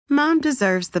Mom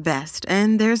deserves the best,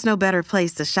 and there's no better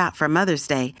place to shop for Mother's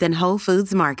Day than Whole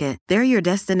Foods Market. They're your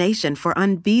destination for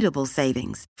unbeatable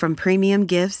savings, from premium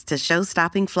gifts to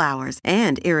show-stopping flowers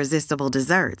and irresistible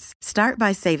desserts. Start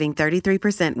by saving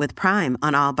 33% with Prime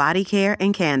on all body care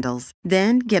and candles.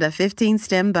 Then get a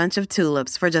 15-stem bunch of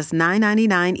tulips for just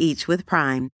 $9.99 each with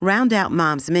Prime. Round out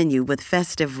Mom's menu with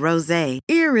festive rosé,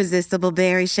 irresistible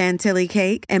berry chantilly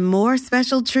cake, and more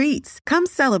special treats. Come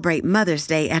celebrate Mother's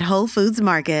Day at Whole Foods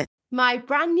Market. My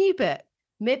brand new book,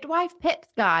 Midwife Pip's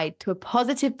Guide to a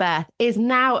Positive Birth, is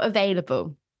now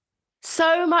available.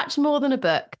 So much more than a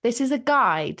book, this is a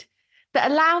guide that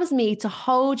allows me to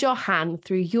hold your hand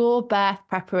through your birth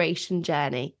preparation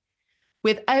journey.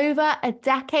 With over a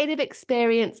decade of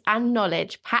experience and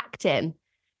knowledge packed in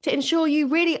to ensure you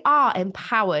really are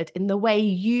empowered in the way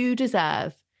you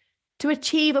deserve to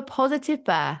achieve a positive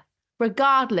birth,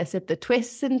 regardless of the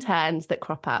twists and turns that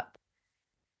crop up.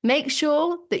 Make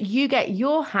sure that you get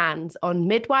your hands on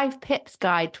Midwife Pip's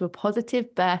Guide to a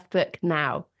Positive Birth book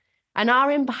now and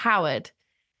are empowered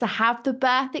to have the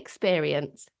birth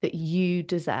experience that you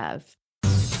deserve.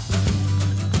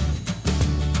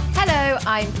 Hello,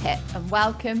 I'm Pip and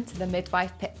welcome to the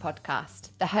Midwife Pip podcast,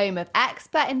 the home of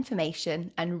expert information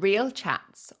and real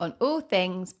chats on all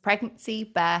things pregnancy,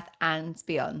 birth and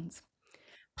beyond.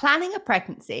 Planning a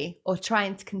pregnancy or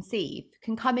trying to conceive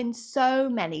can come in so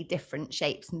many different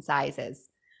shapes and sizes.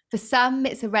 For some,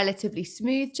 it's a relatively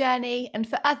smooth journey, and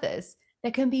for others,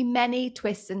 there can be many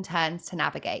twists and turns to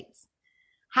navigate.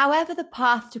 However the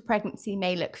path to pregnancy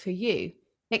may look for you,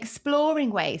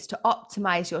 exploring ways to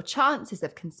optimize your chances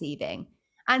of conceiving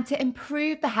and to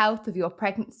improve the health of your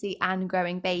pregnancy and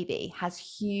growing baby has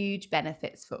huge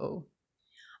benefits for all.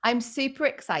 I'm super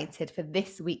excited for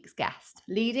this week's guest,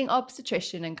 leading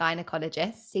obstetrician and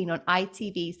gynecologist seen on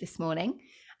ITV's This Morning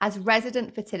as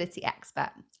resident fertility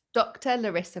expert, Dr.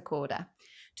 Larissa Corder,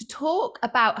 to talk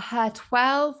about her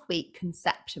 12-week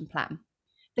conception plan.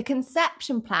 The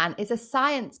conception plan is a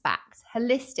science-backed,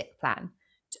 holistic plan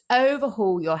to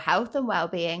overhaul your health and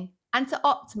well-being and to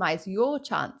optimize your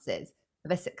chances of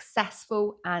a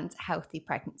successful and healthy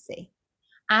pregnancy.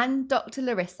 And Dr.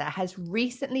 Larissa has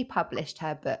recently published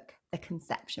her book, The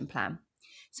Conception Plan.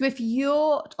 So if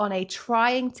you're on a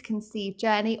trying to conceive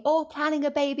journey or planning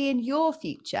a baby in your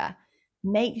future,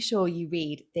 make sure you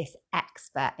read this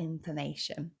expert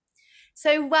information.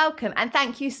 So welcome and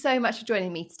thank you so much for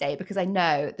joining me today, because I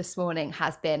know this morning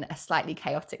has been a slightly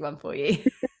chaotic one for you.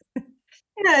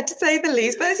 Yeah, to say the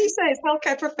least. But as you say, as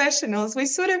healthcare professionals, we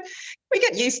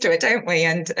get used to it, don't we?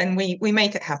 And we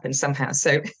make it happen somehow.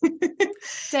 So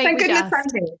thank goodness I'm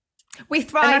here. We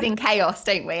thrive in chaos,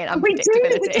 don't we? And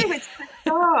unpredictability. We do. It's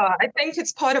bizarre. I think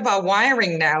it's part of our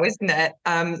wiring now, isn't it?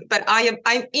 But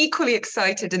I'm equally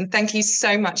excited, and thank you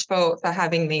so much for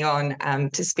having me on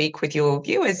to speak with your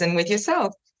viewers and with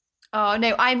yourself. Oh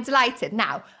no, I'm delighted.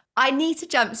 Now, I need to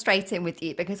jump straight in with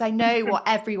you because I know what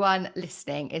everyone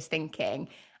listening is thinking,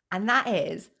 and that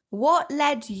is, what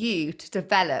led you to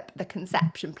develop the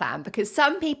conception plan? Because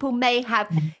some people may have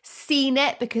seen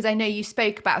it, because I know you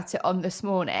spoke about it on This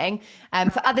Morning.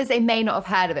 For others, they may not have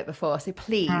heard of it before. So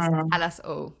please tell us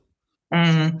all.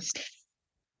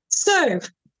 So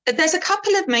there's a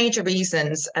couple of major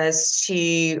reasons as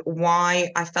to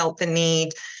why I felt the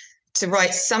need to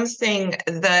write something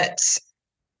that,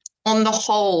 on the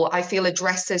whole, I feel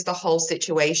addresses the whole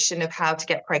situation of how to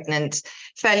get pregnant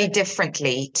fairly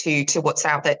differently to what's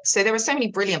out there. So there are so many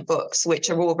brilliant books which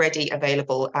are already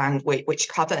available and which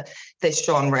cover this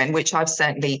genre, and which I've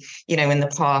certainly, in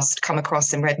the past come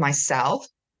across and read myself.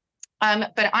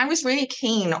 But I was really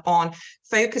keen on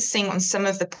focusing on some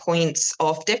of the points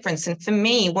of difference. And for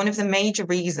me, one of the major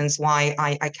reasons why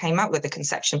I came up with the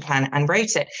conception plan and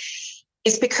wrote it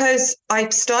is because I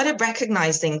started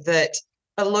recognizing that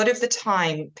a lot of the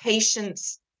time,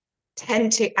 patients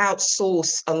tend to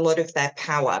outsource a lot of their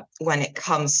power when it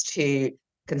comes to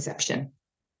conception.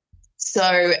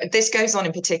 So this goes on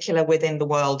in particular within the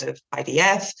world of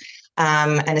IVF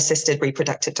and assisted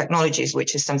reproductive technologies,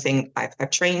 which is something I've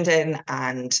trained in.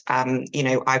 And,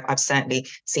 I've certainly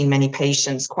seen many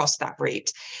patients cross that route.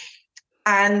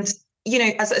 And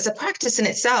as a practice in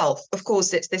itself, of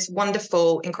course, it's this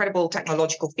wonderful, incredible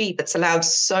technological feat that's allowed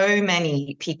so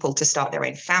many people to start their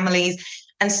own families.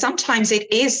 And sometimes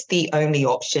it is the only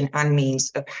option and means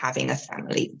of having a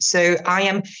family. So I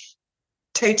am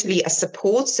totally a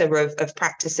supporter of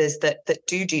practices that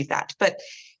do that. But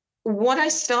what I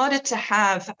started to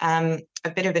have a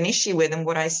bit of an issue with, and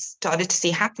what I started to see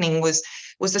happening was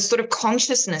a sort of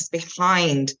consciousness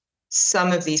behind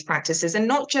some of these practices, and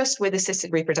not just with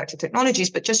assisted reproductive technologies,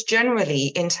 but just generally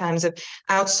in terms of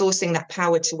outsourcing that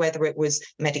power to whether it was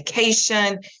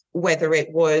medication, whether it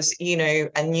was,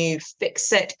 a new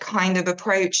fix-it kind of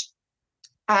approach.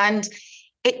 And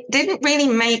it didn't really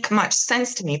make much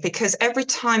sense to me, because every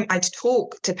time I'd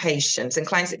talk to patients and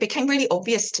clients, it became really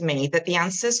obvious to me that the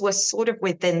answers were sort of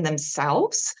within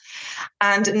themselves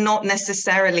and not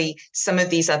necessarily some of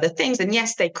these other things. And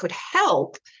yes, they could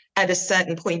help at a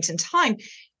certain point in time,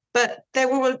 but there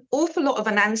were an awful lot of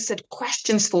unanswered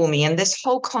questions for me. And this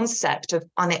whole concept of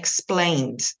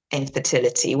unexplained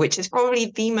infertility, which is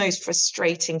probably the most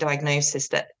frustrating diagnosis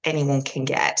that anyone can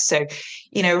get. So,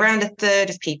 around a third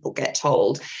of people get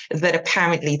told that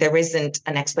apparently there isn't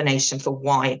an explanation for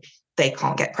why they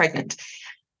can't get pregnant.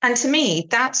 And to me,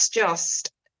 that's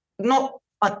just not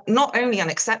only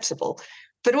unacceptable,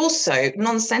 but also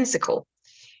nonsensical.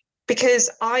 Because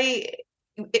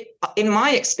in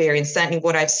my experience, certainly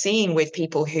what I've seen with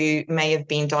people who may have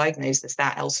been diagnosed as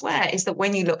that elsewhere, is that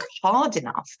when you look hard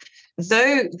enough,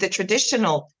 though the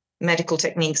traditional medical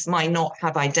techniques might not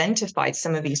have identified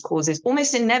some of these causes,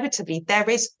 almost inevitably, there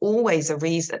is always a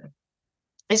reason.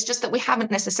 It's just that we haven't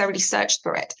necessarily searched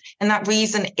for it. And that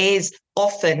reason is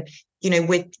often,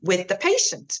 with the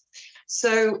patient.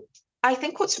 So I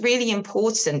think what's really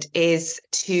important is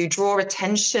to draw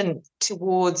attention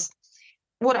towards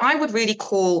what I would really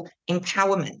call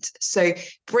empowerment. So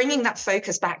bringing that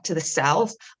focus back to the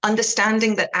self,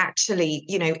 understanding that actually,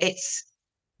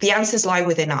 the answers lie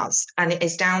within us, and it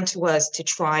is down to us to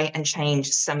try and change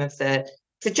some of the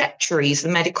trajectories, the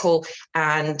medical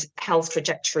and health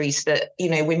trajectories that,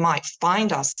 we might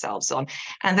find ourselves on.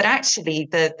 And that actually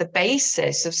the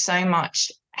basis of so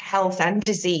much health and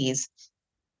disease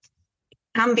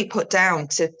can be put down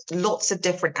to lots of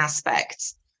different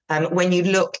aspects. When you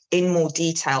look in more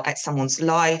detail at someone's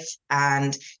life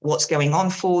and what's going on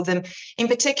for them, in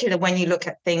particular, when you look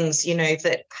at things,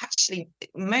 that actually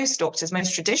most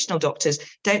traditional doctors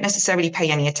don't necessarily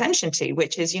pay any attention to,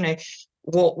 which is,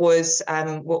 what was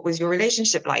your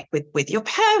relationship like with your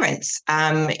parents?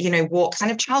 What kind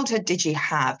of childhood did you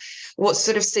have? What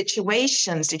sort of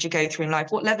situations did you go through in life?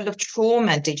 What level of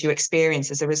trauma did you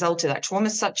experience as a result of that? Trauma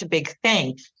is such a big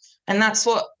thing. And that's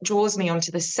what draws me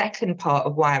onto the second part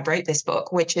of why I wrote this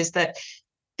book, which is that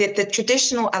the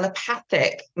traditional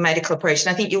allopathic medical approach,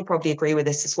 and I think you'll probably agree with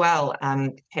this as well,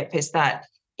 Pip, is that,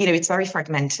 it's very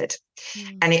fragmented.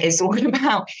 And it is all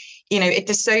about, it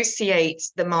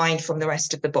dissociates the mind from the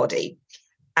rest of the body.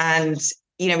 And,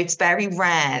 it's very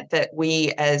rare that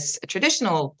we as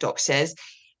traditional doctors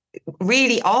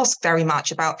really ask very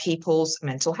much about people's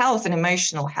mental health and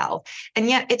emotional health. And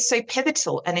yet it's so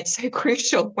pivotal and it's so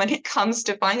crucial when it comes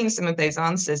to finding some of those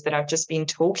answers that I've just been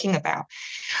talking about.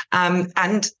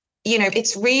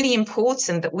 It's really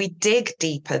important that we dig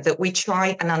deeper, that we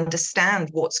try and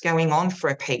understand what's going on for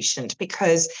a patient,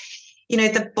 because,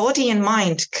 the body and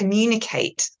mind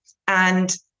communicate.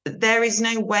 And there is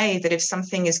no way that if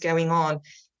something is going on,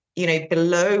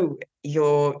 below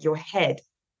your head,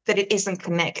 that it isn't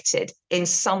connected in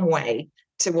some way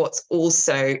to what's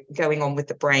also going on with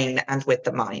the brain and with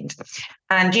the mind.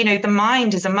 And, the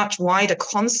mind is a much wider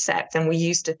concept than we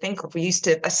used to think of. We used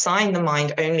to assign the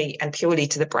mind only and purely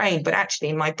to the brain. But actually,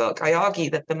 in my book, I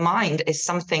argue that the mind is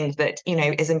something that,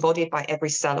 is embodied by every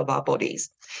cell of our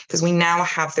bodies, because we now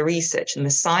have the research and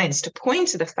the science to point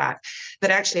to the fact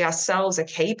that actually our cells are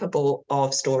capable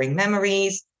of storing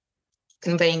memories,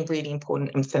 conveying really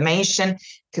important information,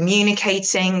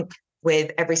 communicating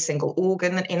with every single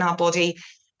organ in our body.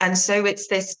 And so it's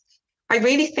this, I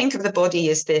really think of the body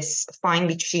as this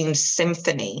finely tuned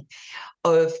symphony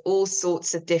of all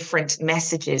sorts of different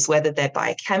messages, whether they're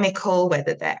biochemical,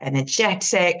 whether they're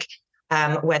energetic,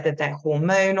 whether they're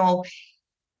hormonal,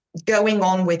 going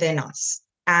on within us.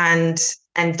 And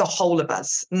the whole of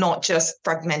us, not just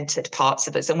fragmented parts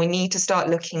of us. And we need to start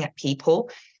looking at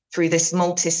people through this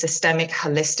multi-systemic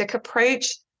holistic approach,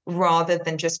 rather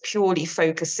than just purely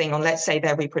focusing on, let's say,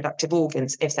 their reproductive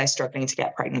organs if they're struggling to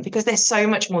get pregnant, because there's so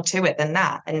much more to it than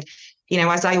that. And,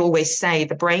 as I always say,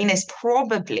 the brain is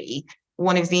probably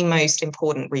one of the most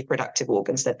important reproductive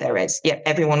organs that there is. Yet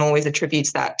everyone always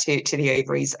attributes that to the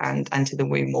ovaries and to the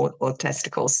womb or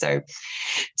testicles. So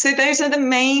those are the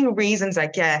main reasons, I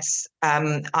guess,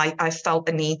 I felt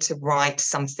the need to write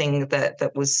something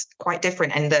that was quite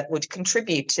different and that would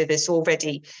contribute to this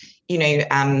already,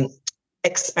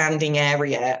 expanding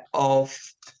area of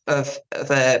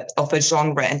a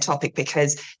genre and topic,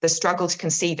 because the struggle to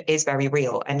conceive is very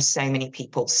real and so many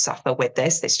people suffer with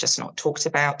this. It's just not talked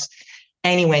about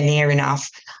anywhere near enough.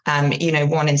 1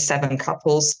 in 7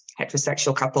 couples,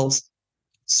 heterosexual couples,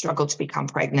 struggle to become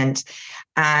pregnant.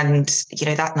 And,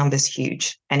 that number's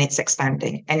huge and it's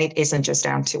expanding. And it isn't just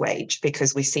down to age,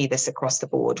 because we see this across the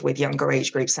board with younger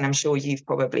age groups. And I'm sure you've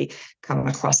probably come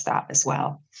across that as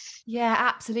well. Yeah,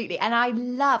 absolutely. And I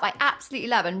absolutely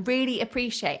love and really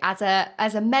appreciate as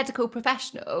a medical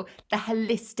professional, the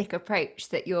holistic approach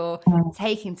that you're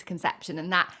taking to conception,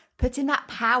 and that putting that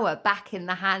power back in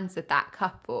the hands of that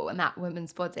couple and that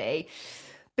woman's body.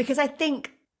 Because I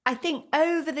think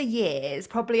over the years,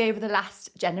 probably over the last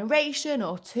generation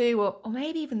or two, or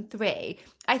maybe even three,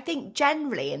 I think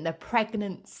generally in the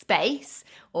pregnant space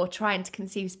or trying to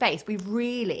conceive space, we've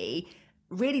really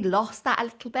lost that a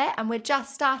little bit. And we're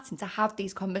just starting to have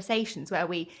these conversations where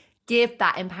we give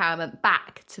that empowerment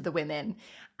back to the women.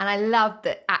 And I love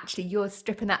that actually you're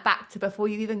stripping that back to before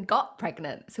you even got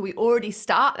pregnant. So we already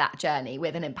start that journey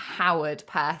with an empowered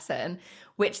person,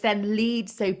 which then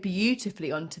leads so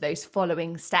beautifully onto those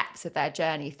following steps of their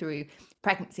journey through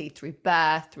pregnancy, through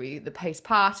birth, through the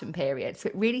postpartum period. So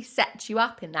it really sets you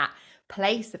up in that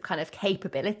place of kind of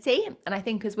capability. And I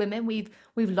think as women, we've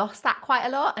lost that quite a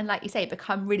lot. And like you say,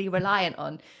 become really reliant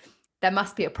on, there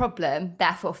must be a problem,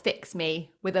 therefore fix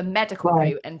me with a medical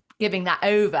route, and giving that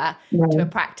over to a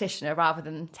practitioner rather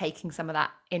than taking some of that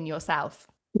in yourself.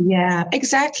 Yeah,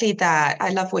 exactly that.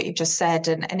 I love what you've just said.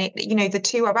 And it, the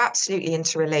two are absolutely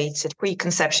interrelated: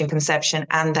 preconception, conception,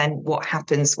 and then what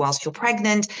happens whilst you're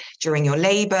pregnant, during your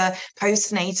labor,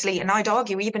 postnatally. And I'd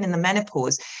argue even in the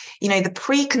menopause, the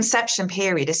preconception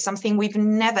period is something we've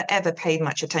never, ever paid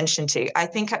much attention to. I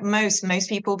think at most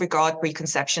people regard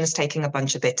preconception as taking a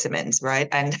bunch of vitamins, right?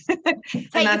 And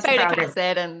take your folic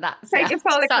acid and that's your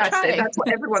folic acid. That's what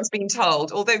everyone's been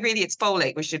told. Although really it's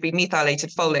folate. We should be methylated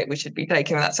folate. We should be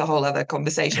taking. That's a whole other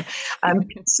conversation.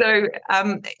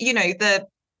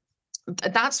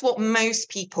 That's what most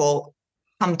people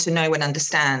come to know and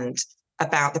understand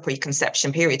about the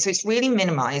preconception period. So it's really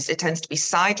minimized. It tends to be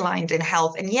sidelined in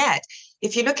health. And yet,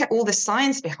 if you look at all the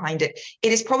science behind it,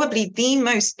 it is probably the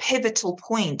most pivotal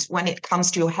point when it comes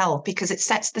to your health, because it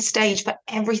sets the stage for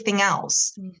everything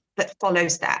else that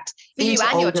follows that. For you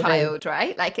and your child,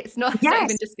 right? Like it's not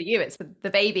even just for you, it's for the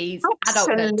baby's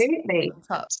adulthood. Absolutely.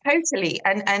 Totally.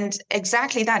 And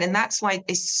exactly that. And that's why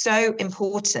it's so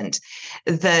important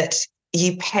that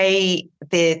you pay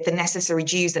the necessary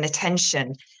dues and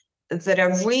attention that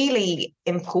are really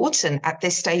important at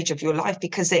this stage of your life,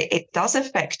 because it does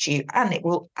affect you, and it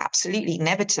will absolutely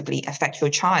inevitably affect your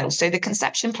child. So the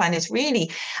conception plan is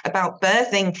really about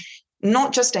birthing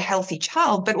not just a healthy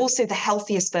child, but also the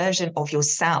healthiest version of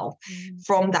yourself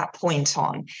from that point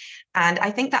on. And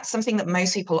I think that's something that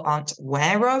most people aren't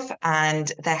aware of,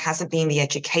 and there hasn't been the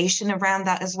education around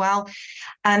that as well.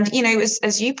 And,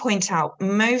 as you point out,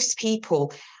 most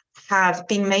people have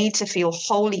been made to feel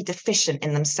wholly deficient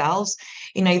in themselves.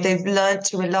 They've learned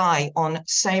to rely on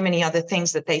so many other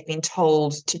things that they've been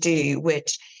told to do,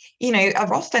 which,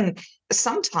 are often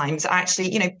sometimes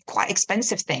actually, quite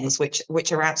expensive things, which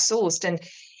are outsourced. And,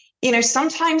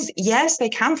 sometimes, yes, they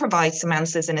can provide some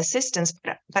answers and assistance,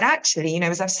 but actually,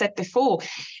 as I've said before,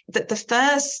 that the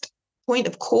first point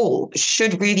of call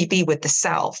should really be with the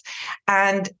self.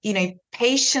 And,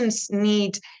 patients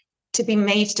need to be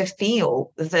made to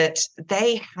feel that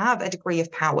they have a degree of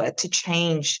power to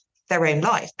change their own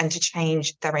life and to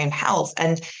change their own health.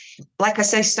 And like I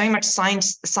say, so much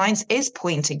science is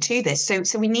pointing to this.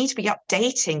 So we need to be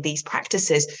updating these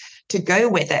practices to go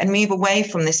with it and move away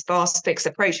from this fast fix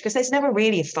approach, because there's never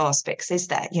really a fast fix, is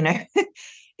there?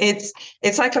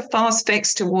 It's like a fast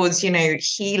fix towards,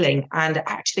 healing. And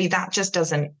actually that just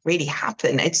doesn't really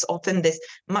happen. It's often this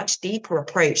much deeper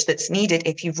approach that's needed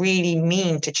if you really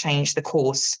mean to change the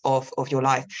course of your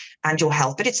life and your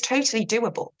health. But it's totally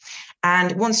doable.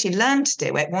 And once you learn to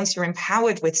do it, once you're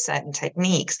empowered with certain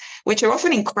techniques, which are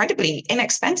often incredibly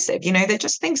inexpensive, they're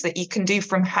just things that you can do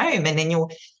from home and in your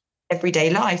everyday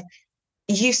life,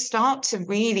 you start to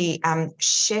really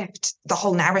shift the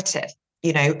whole narrative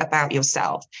about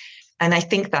yourself. And I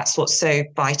think that's what's so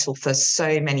vital for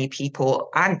so many people,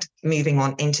 and moving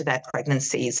on into their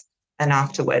pregnancies and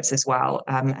afterwards as well,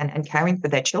 and caring for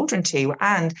their children too,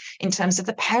 and in terms of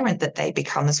the parent that they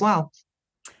become as well.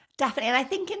 Definitely. And I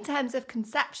think in terms of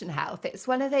conception health, it's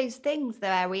one of those things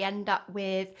where we end up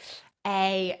with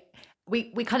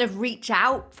we kind of reach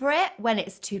out for it when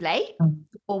it's too late,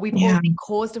 or we've already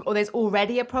caused it, or there's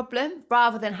already a problem,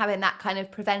 rather than having that kind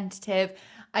of preventative.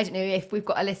 I don't know if we've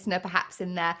got a listener perhaps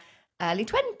in their early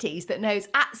 20s that knows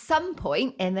at some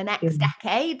point in the next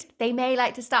decade, they may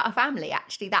like to start a family.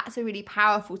 Actually, that's a really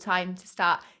powerful time to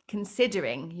start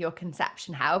considering your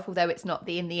conception health, although it's not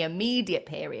in the immediate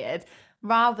period.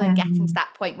 rather than getting to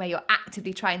that point where you're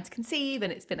actively trying to conceive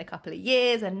and it's been a couple of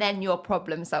years and then you're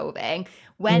problem solving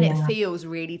when it feels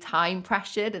really time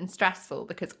pressured and stressful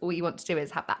because all you want to do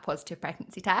is have that positive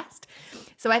pregnancy test.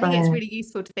 So I think it's really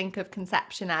useful to think of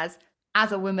conception as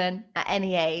a woman at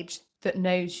any age that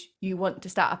knows you want to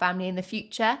start a family in the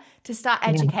future, to start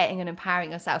educating and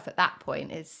empowering yourself at that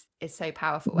point is so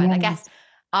powerful. And I guess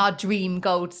our dream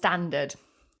gold standard.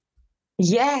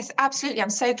 Yes, absolutely.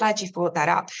 I'm so glad you brought that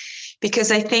up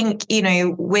because I think,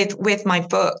 with my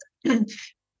book,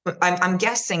 I'm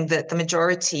guessing that the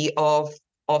majority of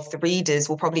the readers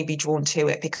will probably be drawn to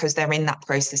it because they're in that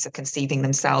process of conceiving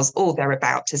themselves or they're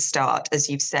about to start. As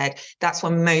you've said, that's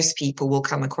when most people will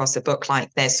come across a book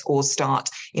like this or start,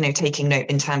 taking note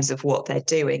in terms of what they're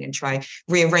doing and try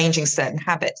rearranging certain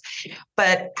habits.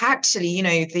 But actually,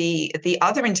 the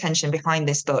other intention behind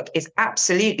this book is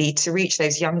absolutely to reach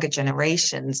those younger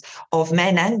generations of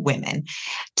men and women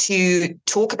to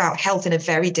talk about health in a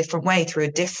very different way through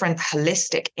a different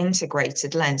holistic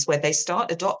integrated lens where they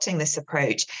start adopting this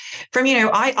approach from,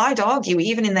 I'd argue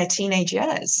even in their teenage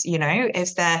years,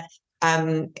 if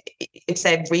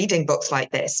they're reading books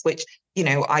like this, which,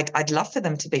 I'd love for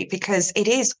them to be, because it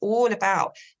is all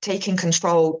about taking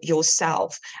control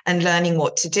yourself and learning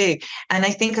what to do. And I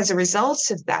think as a result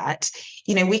of that,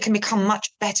 we can become much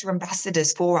better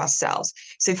ambassadors for ourselves.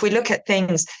 So if we look at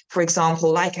things, for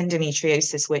example, like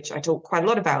endometriosis, which I talk quite a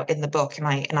lot about in the book, and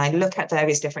I look at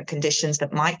various different conditions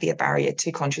that might be a barrier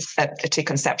to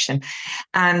conception.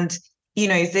 And,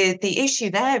 the issue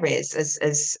there is,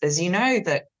 as you know,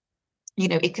 that,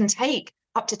 it can take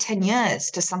up to 10 years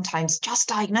to sometimes just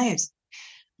diagnose.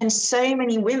 And so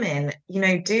many women,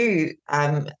 do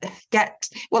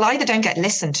either don't get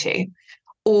listened to,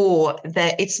 or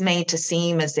that it's made to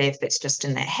seem as if it's just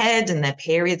in their head and their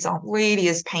periods aren't really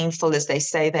as painful as they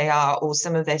say they are, or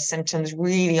some of their symptoms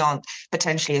really aren't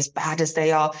potentially as bad as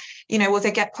they are, or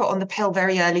they get put on the pill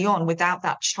very early on without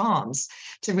that chance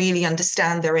to really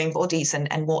understand their own bodies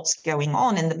and what's going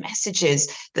on and the messages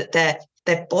that their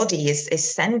body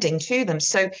is sending to them.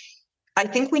 So I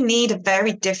think we need a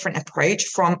very different approach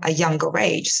from a younger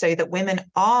age so that women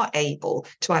are able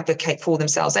to advocate for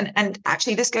themselves. And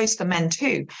actually, this goes for men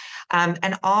too,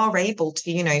 and are able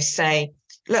to, say,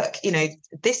 look,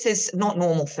 this is not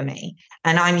normal for me.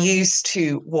 And I'm used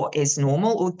to what is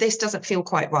normal, or this doesn't feel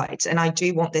quite right. And I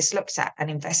do want this looked at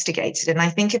and investigated. And I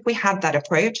think if we have that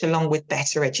approach, along with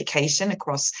better education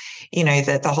across,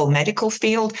 the whole medical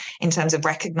field in terms of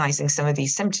recognizing some of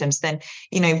these symptoms, then,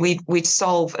 we'd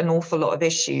solve an awful lot of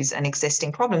issues and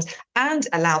existing problems and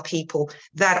allow people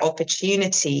that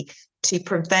opportunity to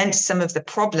prevent some of the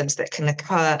problems that can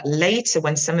occur later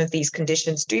when some of these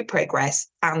conditions do progress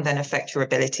and then affect your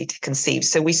ability to conceive.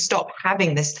 So we stop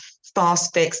having this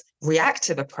fast fix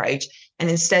reactive approach and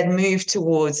instead move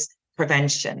towards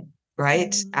prevention,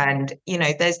 right? And,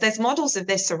 there's models of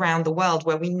this around the world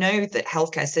where we know that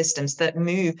healthcare systems that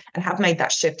move and have made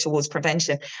that shift towards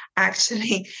prevention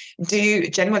actually do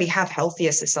generally have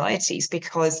healthier societies,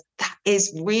 because that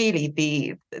is really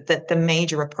the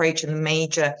major approach and the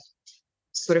major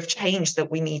sort of change that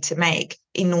we need to make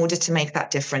in order to make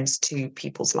that difference to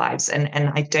people's lives. And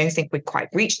I don't think we've quite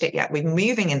reached it yet. We're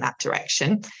moving in that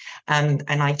direction. And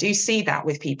I do see that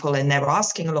with people, and they're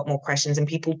asking a lot more questions, and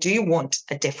people do want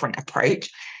a different approach.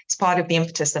 It's part of the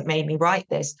impetus that made me write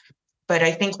this. But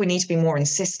I think we need to be more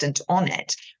insistent on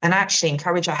it and actually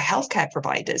encourage our healthcare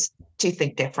providers to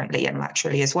think differently and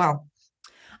laterally as well.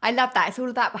 I love that. It's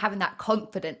all about having that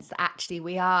confidence that actually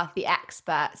we are the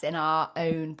experts in our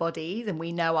own bodies and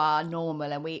we know our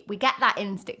normal, and we get that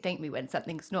instinct, don't we, when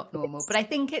something's not normal. But I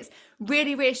think it's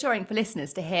really reassuring for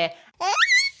listeners to hear.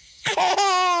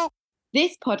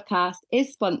 This podcast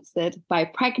is sponsored by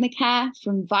Pregnacare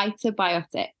from Vita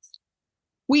Biotics.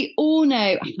 We all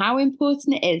know how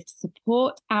important it is to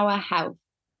support our health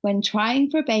when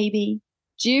trying for a baby,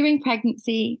 during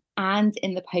pregnancy, and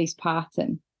in the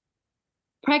postpartum.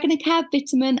 Pregnacare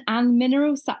vitamin and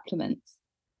mineral supplements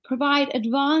provide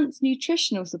advanced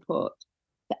nutritional support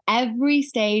for every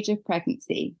stage of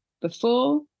pregnancy,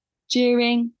 before,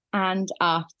 during, and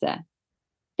after.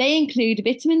 They include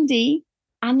vitamin D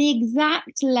and the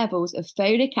exact levels of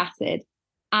folic acid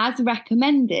as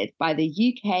recommended by the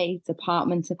UK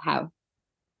Department of Health.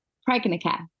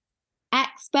 Pregnacare,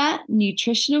 expert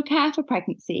nutritional care for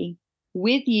pregnancy,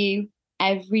 with you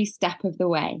every step of the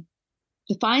way.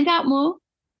 To find out more,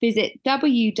 visit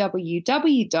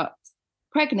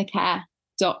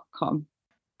www.pregnacare.com.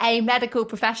 a medical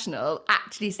professional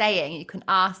actually saying you can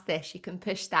ask this, you can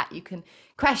push that, you can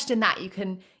question that, you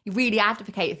can really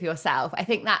advocate for yourself. I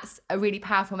think that's a really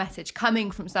powerful message coming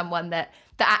from someone that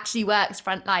actually works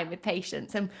frontline with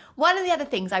patients. And one of the other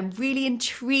things I'm really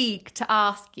intrigued to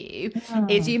ask you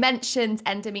is, you mentioned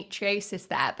endometriosis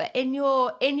there, but in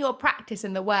your practice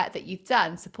and the work that you've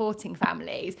done supporting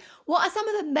families, what are some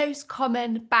of the most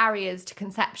common barriers to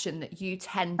conception that you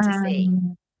tend to see?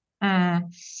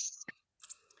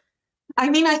 I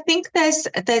mean, I think there's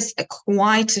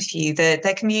quite a few. There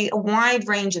can be a wide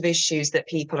range of issues that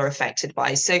people are affected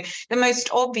by. So the most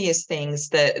obvious things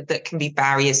that can be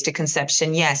barriers to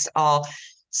conception, yes, are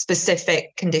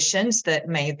specific conditions that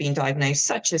may have been diagnosed,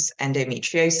 such as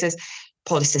endometriosis.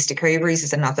 Polycystic ovaries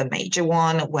is another major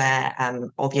one, where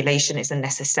ovulation isn't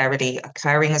necessarily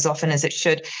occurring as often as it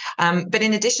should. But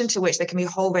in addition to which, there can be a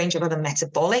whole range of other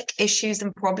metabolic issues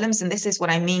and problems. And this is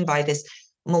what I mean by this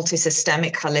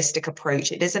multisystemic, holistic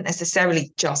approach. It isn't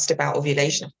necessarily just about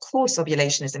ovulation. Of course,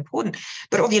 ovulation is important,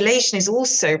 but ovulation is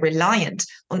also reliant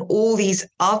on all these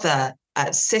other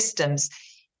systems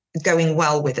going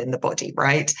well within the body,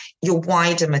 right? Your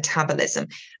wider metabolism,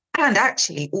 and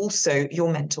actually also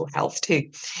your mental health too.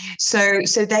 So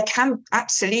there can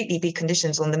absolutely be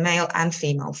conditions on the male and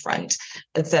female front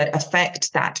that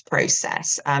affect that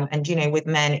process. And, you know, with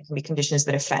men, it can be conditions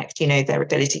that affect, you know, their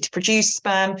ability to produce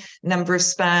sperm, number of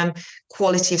sperm,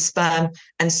 quality of sperm,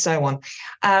 and so on.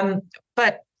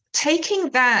 But taking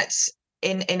that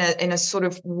in a sort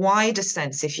of wider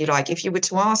sense, if you like, if you were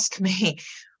to ask me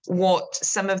what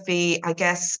some of the, I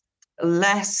guess,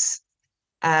 less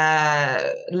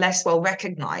well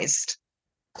recognized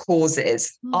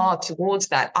causes are towards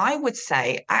that, I would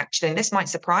say, actually, and this might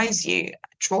surprise you,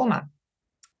 trauma.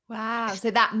 Wow.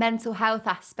 So that mental health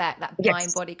aspect, that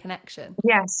mind-body connection.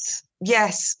 Yes.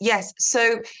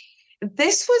 So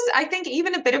this was, I think,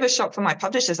 even a bit of a shock for my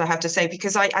publishers, I have to say,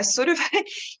 because I sort of,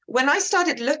 when I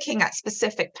started looking at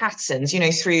specific patterns, you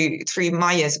know, through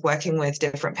my years working with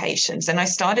different patients, and I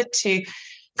started to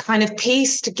kind of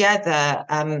piece together,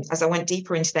 as I went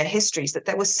deeper into their histories, that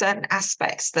there were certain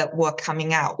aspects that were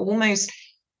coming out, almost,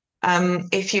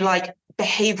 if you like,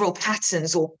 behavioral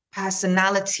patterns or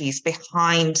personalities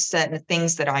behind certain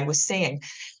things that I was seeing.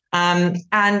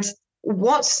 And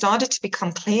what started to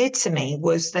become clear to me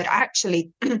was that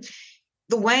actually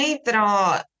the way that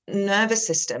our nervous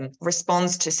system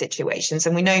responds to situations,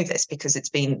 and we know this because it's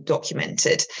been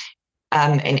documented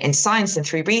in science and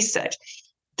through research,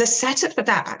 the setup for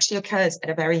that actually occurs at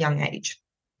a very young age.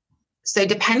 So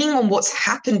depending on what's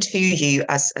happened to you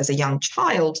as a young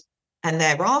child and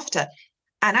thereafter,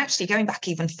 and actually going back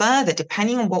even further,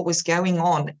 depending on what was going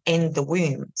on in the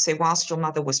womb. So whilst your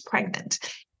mother was pregnant,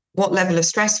 what level of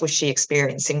stress was she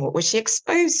experiencing? What was she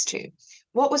exposed to?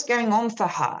 What was going on for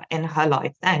her in her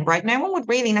life then, right? No one would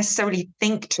really necessarily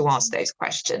think to ask those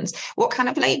questions. What kind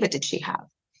of labor did she have?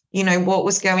 You know, what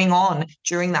was going on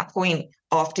during that point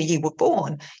after you were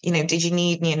born? You know, did you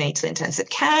need neonatal intensive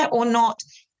care or not?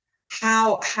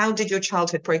 How did your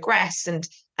childhood progress? And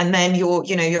then your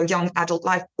young adult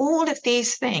life, all of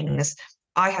these things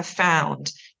I have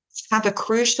found have a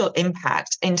crucial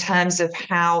impact in terms of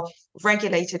how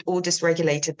regulated or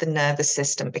dysregulated the nervous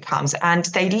system becomes. And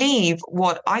they leave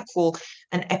what I call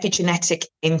an epigenetic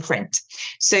imprint.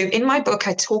 So in my book,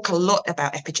 I talk a lot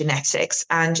about epigenetics.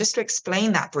 And just to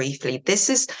explain that briefly, this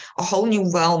is a whole new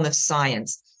realm of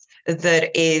science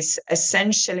that is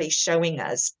essentially showing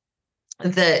us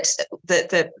that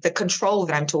the control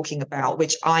that I'm talking about,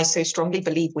 which I so strongly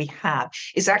believe we have,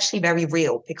 is actually very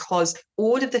real, because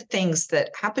all of the things that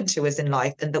happen to us in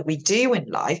life and that we do in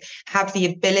life have the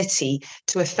ability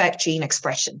to affect gene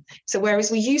expression. So whereas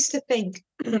we used to think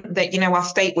that, you know, our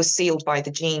fate was sealed by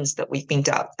the genes that we've been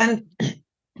dealt, and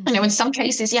you know, in some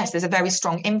cases, yes, there's a very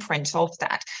strong imprint of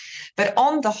that. But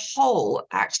on the whole,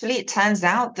 actually, it turns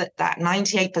out that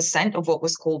 98% of what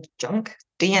was called junk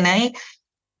DNA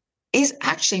is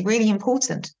actually really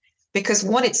important, because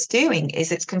what it's doing is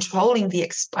it's controlling the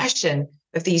expression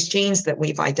of these genes that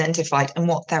we've identified and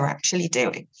what they're actually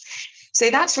doing. So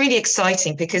that's really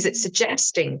exciting, because it's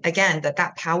suggesting, again,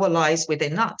 that power lies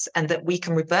within us and that we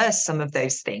can reverse some of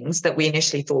those things that we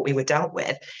initially thought we were dealt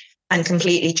with and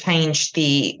completely change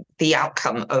the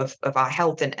outcome of our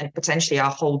health and potentially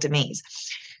our whole demise.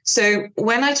 So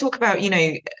when I talk about, you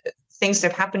know, things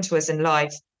that have happened to us in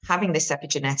life, having this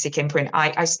epigenetic imprint,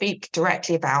 I speak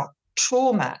directly about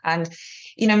trauma. And,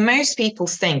 you know, most people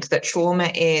think that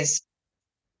trauma is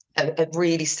a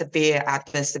really severe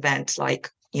adverse event,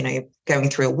 like, you know, going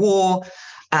through a war,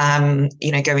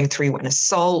 going through an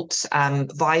assault,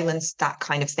 violence, that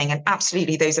kind of thing. And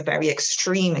absolutely, those are very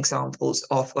extreme examples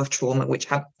of trauma, which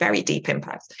have very deep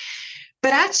impacts.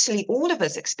 But actually, all of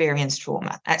us experience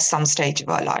trauma at some stage of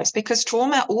our lives, because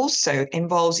trauma also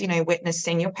involves,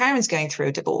 witnessing your parents going through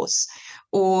a divorce,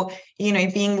 or,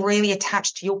 being really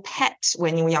attached to your pet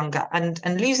when you were younger and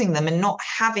losing them and not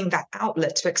having that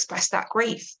outlet to express that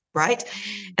grief, right?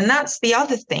 And that's the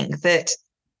other thing that,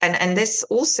 and this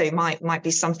also might be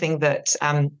something that,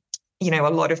 a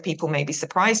lot of people may be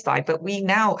surprised by, but we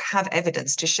now have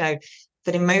evidence to show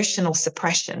that emotional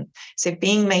suppression, so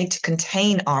being made to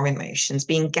contain our emotions,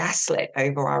 being gaslit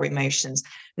over our emotions,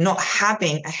 not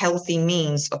having a healthy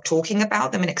means of talking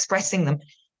about them and expressing them,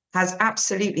 has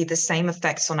absolutely the same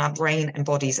effects on our brain and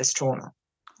bodies as trauma.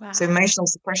 Wow. So emotional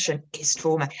suppression is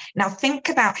trauma. Now think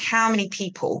about how many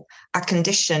people are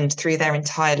conditioned through their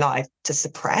entire life to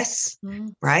suppress,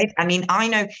 right? I mean, I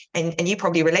know, and you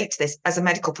probably relate to this as a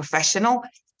medical professional,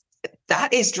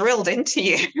 that is drilled into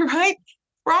you, right?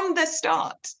 From the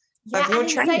start of your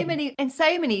training. In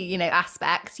so many,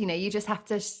 aspects, you just have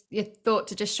to, you're thought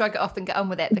to just shrug it off and get on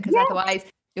with it, because otherwise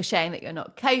you're showing that you're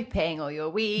not coping, or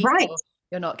you're weak, right, or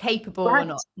you're not capable, right,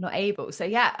 or not able. So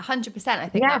 100%. I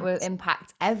think that will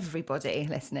impact everybody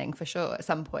listening for sure at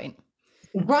some point.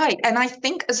 Right. And I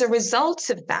think as a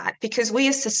result of that, because we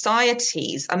as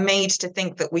societies are made to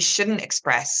think that we shouldn't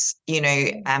express,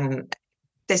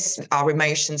 our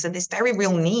emotions, and this very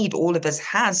real need all of us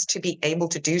has to be able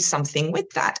to do something with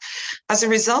that. As a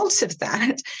result of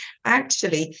that,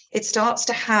 actually, it starts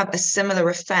to have a similar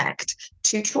effect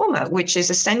to trauma, which is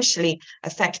essentially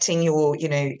affecting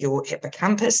your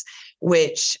hippocampus,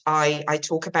 which I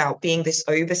talk about being this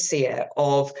overseer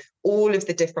of all of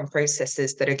the different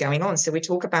processes that are going on. So we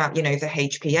talk about, the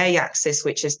HPA axis,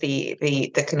 which is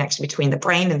the connection between the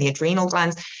brain and the adrenal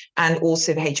glands, and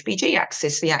also the HPG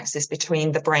axis, the axis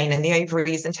between the brain and the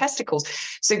ovaries and testicles.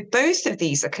 So both of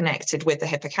these are connected with the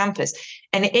hippocampus.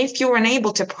 And if you're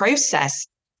unable to process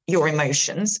your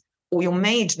emotions, or you're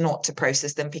made not to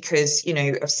process them because,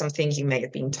 of something you may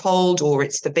have been told, or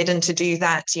it's forbidden to do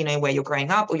that, where you're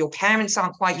growing up, or your parents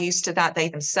aren't quite used to that. They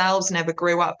themselves never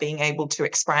grew up being able to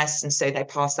express, and so they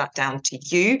pass that down to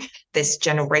you. This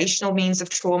generational means of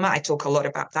trauma, I talk a lot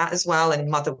about that as well, and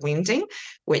mother wounding,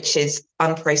 which is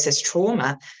unprocessed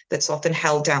trauma that's often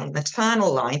held down the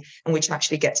maternal line and which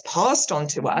actually gets passed on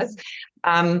to us.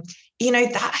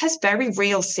 That has very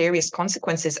real serious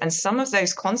consequences. And some of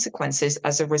those consequences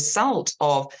as a result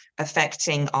of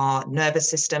affecting our nervous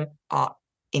system, our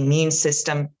immune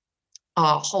system,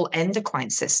 our whole endocrine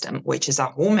system, which is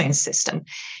our hormone system,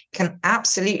 can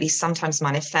absolutely sometimes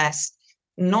manifest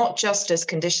not just as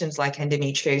conditions like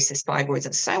endometriosis, fibroids,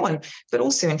 and so on, but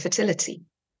also infertility.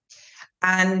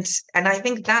 And I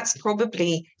think that's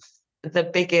probably the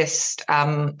biggest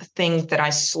thing that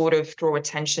I sort of draw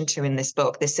attention to in this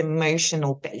book, this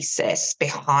emotional basis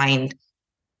behind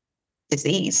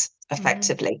disease,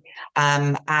 effectively,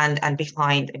 and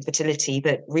behind infertility,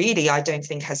 that really I don't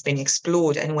think has been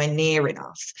explored anywhere near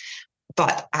enough,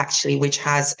 but actually which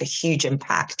has a huge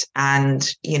impact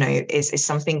and, is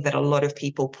something that a lot of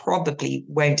people probably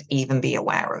won't even be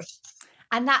aware of.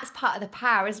 And that's part of the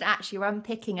power, isn't it? Actually, we're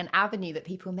unpicking an avenue that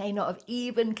people may not have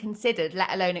even considered, let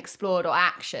alone explored or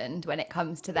actioned when it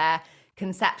comes to their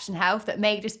conception health, that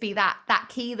may just be that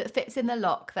key that fits in the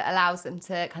lock that allows them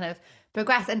to kind of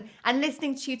progress. And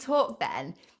listening to you talk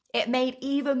then, it made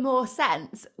even more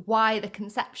sense why the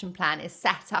conception plan is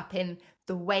set up in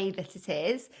the way that it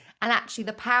is. And actually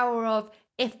the power of,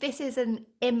 if this is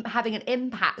having an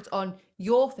impact on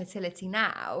your fertility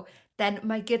now, then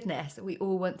my goodness, we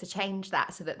all want to change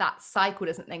that so that cycle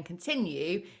doesn't then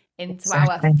continue into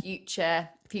our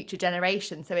future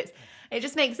generation. So it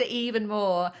just makes it even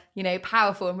more,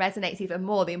 powerful, and resonates even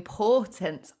more the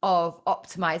importance of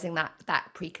optimizing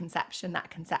that preconception, that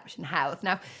conception health.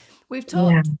 Now, we've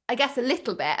talked, I guess, a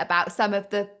little bit about some of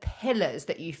the pillars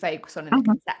that you focus on in the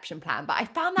conception plan, but I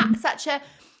found that such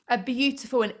a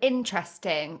beautiful and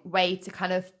interesting way to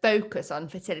kind of focus on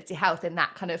fertility health in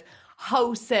that kind of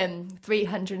wholesome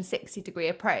 360-degree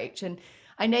approach. And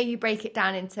I know you break it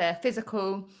down into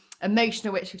physical,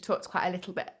 emotional, which we've talked quite a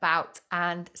little bit about,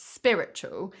 and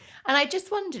spiritual. And I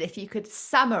just wondered if you could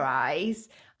summarize,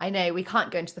 I know we can't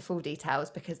go into the full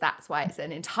details because that's why it's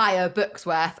an entire book's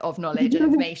worth of knowledge and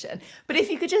information, but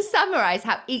if you could just summarize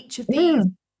how each of these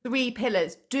 3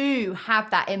 pillars do have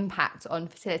that impact on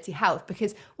fertility health,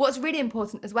 because what's really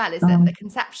important as well is that the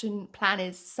conception plan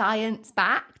is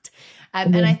science-backed.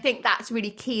 And I think that's really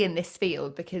key in this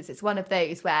field, because it's one of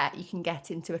those where you can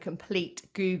get into a complete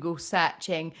Google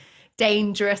searching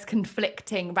dangerous,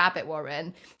 conflicting rabbit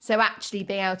warren. So actually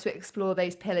being able to explore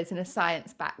those pillars in a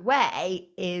science-backed way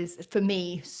is, for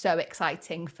me, so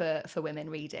exciting for women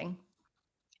reading.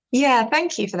 Yeah,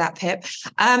 thank you for that, Pip.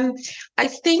 I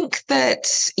think that,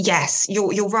 yes,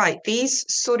 you're right.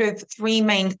 These sort of three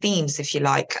main themes, if you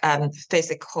like,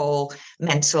 physical,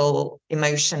 mental,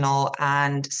 emotional,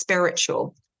 and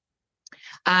spiritual,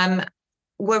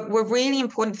 were really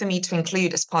important for me to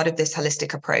include as part of this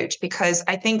holistic approach, because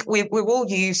I think we're all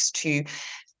used to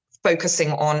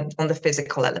focusing on the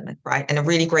physical element, right? And a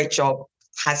really great job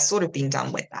has sort of been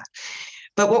done with that.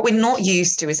 But what we're not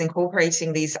used to is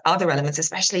incorporating these other elements,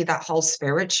 especially that whole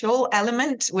spiritual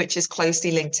element, which is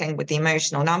closely linked in with the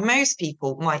emotional. Now, most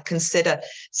people might consider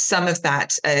some of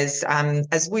that as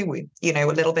woo-woo, a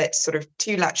little bit sort of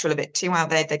too lateral, a bit too out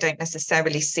there. They don't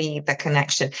necessarily see the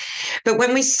connection. But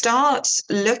when we start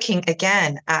looking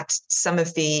again at some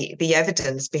of the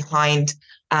evidence behind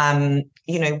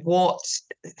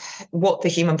what the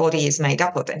human body is made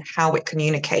up of and how it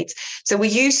communicates. So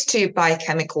we're used to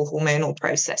biochemical hormonal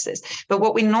processes, but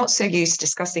what we're not so used to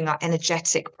discussing are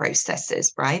energetic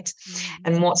processes, right?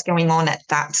 And what's going on at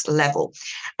that level.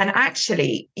 And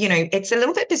actually, it's a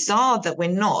little bit bizarre that we're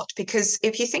not, because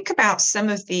if you think about some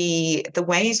of the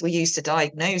ways we use to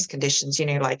diagnose conditions,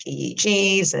 like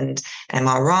EEGs and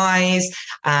MRIs,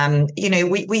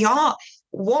 we are,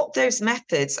 what those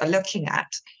methods are looking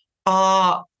at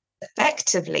are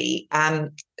effectively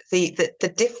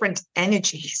the different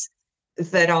energies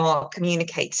that are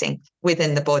communicating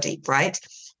within the body, right?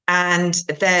 And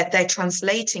they're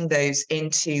translating those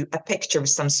into a picture of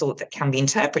some sort that can be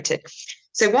interpreted.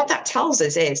 So what that tells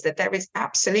us is that there is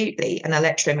absolutely an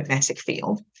electromagnetic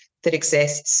field that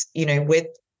exists,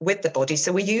 with the body.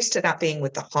 So we're used to that being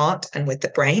with the heart and with the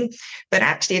brain, but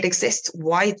actually it exists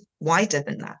wider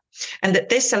than that. And that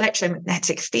this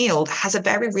electromagnetic field has a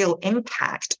very real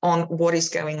impact on what is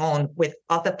going on with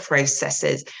other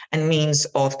processes and means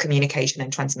of communication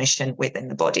and transmission within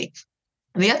the body.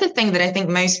 And the other thing that I think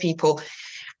most people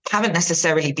haven't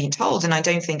necessarily been told, and I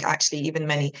don't think actually even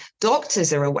many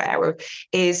doctors are aware of,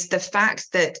 is the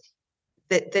fact that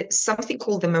something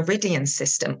called the meridian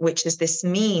system, which is this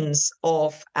means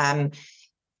of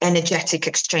energetic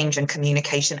exchange and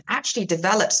communication, actually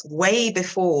develops way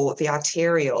before the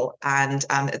arterial and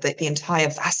the entire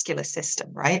vascular system,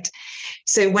 right?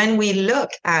 So when we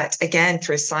look at, again,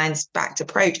 through a science-backed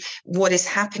approach, what is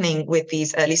happening with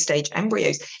these early stage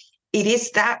embryos, it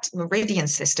is that meridian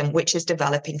system which is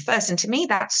developing first. And to me,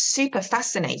 that's super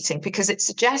fascinating, because it's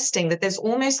suggesting that there's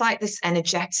almost like this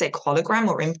energetic hologram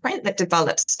or imprint that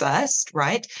develops first,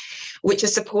 right? Which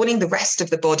is supporting the rest of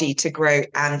the body to grow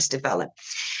and develop.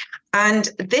 And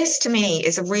this, to me,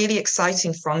 is a really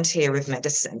exciting frontier of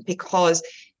medicine, because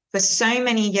for so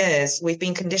many years, we've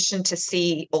been conditioned to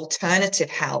see alternative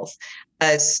health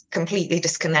as completely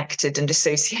disconnected and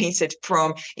dissociated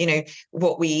from,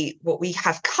 what we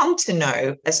have come to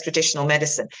know as traditional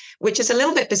medicine, which is a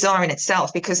little bit bizarre in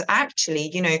itself, because actually,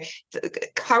 the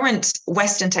current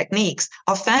Western techniques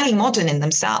are fairly modern in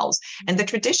themselves. And the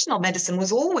traditional medicine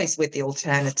was always with the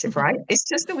alternative, right? It's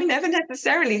just that we never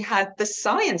necessarily had the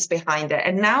science behind it.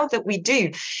 And now that we do,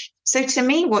 so to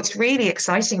me, what's really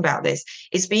exciting about this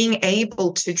is being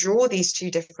able to draw these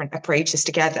two different approaches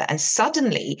together and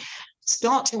suddenly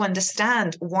start to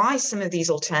understand why some of these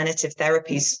alternative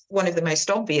therapies, one of the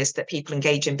most obvious that people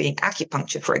engage in being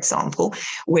acupuncture, for example,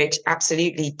 which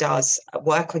absolutely does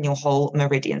work on your whole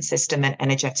meridian system and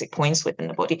energetic points within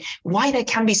the body, why they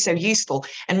can be so useful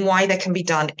and why they can be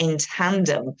done in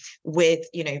tandem with,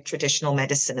 traditional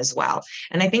medicine as well.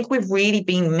 And I think we've really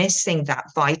been missing that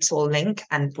vital link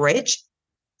and bridge.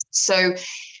 So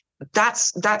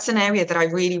that's an area that I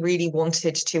really, really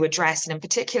wanted to address. And in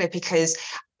particular, because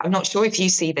I'm not sure if you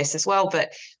see this as well,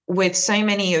 but with so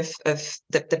many of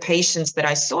the patients that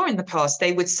I saw in the past,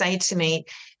 they would say to me,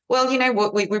 well, you know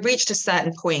what, we reached a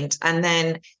certain point and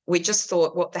then we just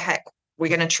thought, what the heck, we're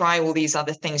going to try all these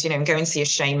other things, and go and see a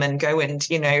shaman, go and,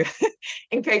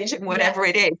 engage in whatever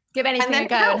it is. Give anything a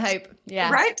go and hope.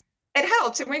 Yeah. Right? It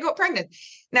helped and we got pregnant.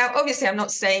 Now, obviously, I'm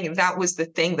not saying that was the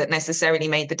thing that necessarily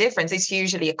made the difference. It's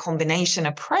usually a combination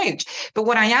approach. But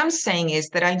what I am saying is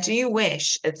that I do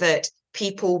wish that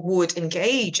people would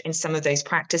engage in some of those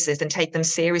practices and take them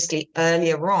seriously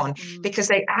earlier on, because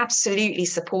they absolutely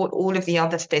support all of the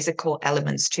other physical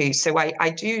elements too. So I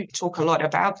do talk a lot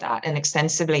about that and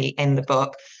extensively in the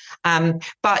book.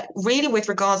 But really, with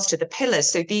regards to the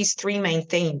pillars, so these three main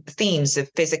themes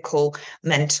of physical,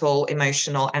 mental,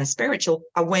 emotional, and spiritual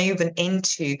are woven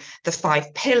into the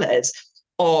 5 pillars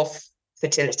of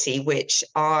fertility, which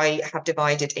I have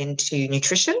divided into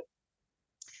nutrition,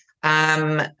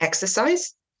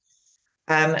 exercise,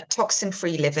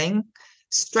 toxin-free living,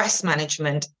 stress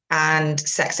management, and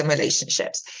sex and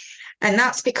relationships. And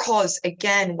that's because,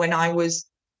 again, when I was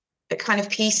kind of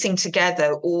piecing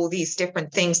together all these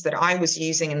different things that I was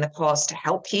using in the past to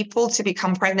help people to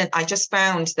become pregnant, I just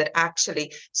found that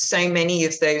actually so many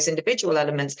of those individual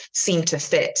elements seem to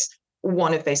fit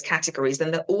one of those categories,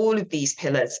 and that all of these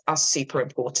pillars are super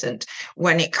important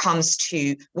when it comes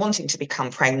to wanting to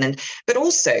become pregnant, but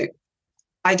also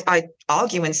I'd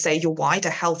argue and say your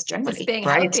wider health generally, just being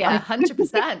right? healthier,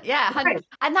 100%. Yeah. Right,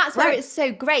 And that's where right. it's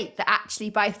so great that actually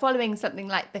by following something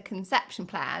like the conception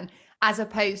plan, as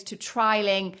opposed to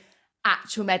trialing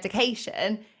actual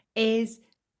medication, is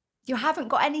you haven't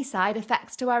got any side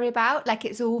effects to worry about. Like,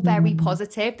 it's all very Mm.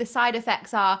 positive. The side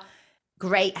effects are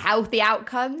great, healthy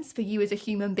outcomes for you as a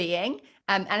human being.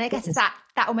 And I guess it's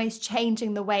that almost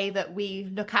changing the way that we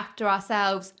look after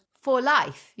ourselves for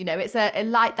life. You know, it's a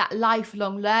like that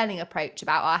lifelong learning approach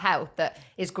about our health that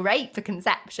is great for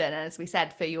conception, and as we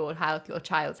said, for your health, your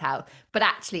child's health, but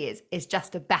actually is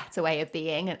just a better way of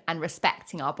being and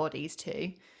respecting our bodies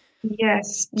too.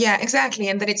 Yes, yeah, exactly.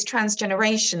 And that it's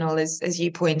transgenerational, as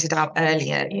you pointed out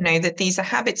earlier, you know, that these are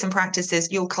habits and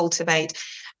practices you'll cultivate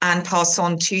and pass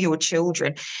on to your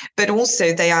children, but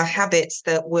also they are habits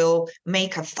that will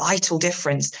make a vital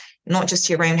difference, not just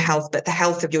to your own health, but the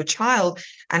health of your child,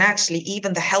 and actually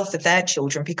even the health of their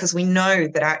children, because we know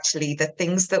that actually the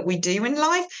things that we do in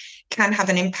life can have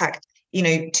an impact, you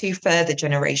know, to further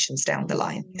generations down the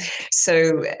line.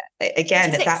 So Which again,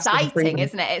 is that's been exciting, proven,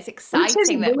 isn't it? It's which is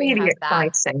exciting that we really have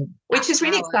exciting, which that is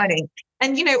really power. exciting.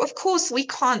 And, you know, of course, we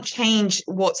can't change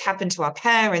what's happened to our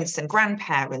parents and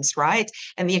grandparents, right?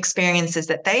 And the experiences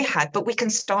that they had, but we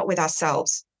can start with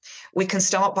ourselves. We can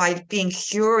start by being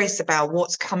curious about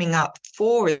what's coming up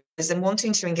for us and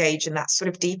wanting to engage in that sort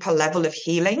of deeper level of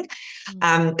healing,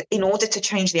 in order to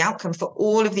change the outcome for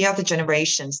all of the other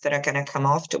generations that are going to come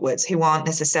afterwards, who aren't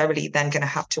necessarily then going to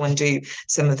have to undo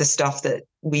some of the stuff that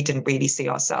we didn't really see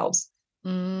ourselves.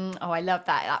 Oh, I love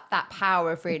that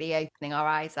power of really opening our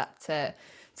eyes up to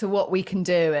what we can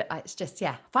do. It's just,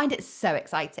 yeah, I find it so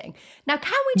exciting. Now,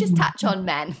 can we just Mhm. touch on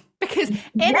men? Because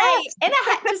Yes. in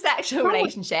a heterosexual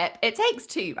relationship, it takes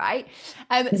two, right?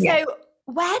 Yeah. So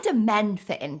where do men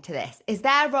fit into this? Is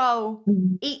their role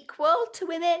Mhm. equal to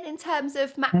women in terms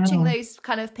of matching Mm. those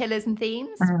kind of pillars and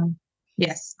themes?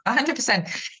 Yes, 100%.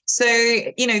 So,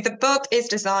 you know, the book is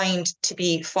designed to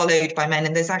be followed by men,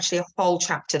 and there's actually a whole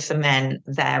chapter for men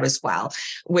there as well,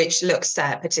 which looks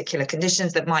at particular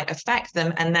conditions that might affect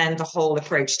them, and then the whole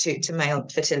approach to male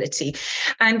fertility.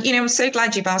 And, you know, I'm so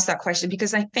glad you've asked that question,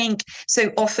 because I think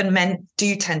so often men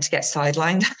do tend to get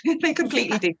sidelined. They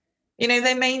completely Yeah. do. You know,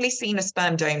 they're mainly seen as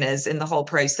sperm donors in the whole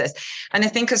process. And I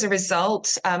think as a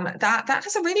result, that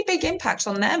has a really big impact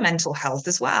on their mental health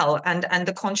as well, and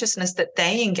the consciousness that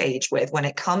they engage with when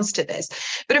it comes to this.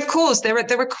 But of course, they're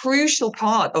a crucial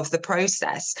part of the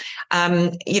process,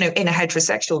 you know, in a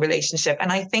heterosexual relationship.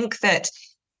 And I think that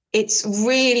it's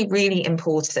really, really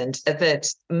important that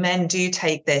men do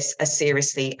take this as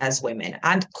seriously as women.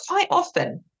 And quite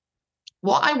often,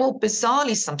 what I will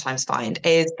bizarrely sometimes find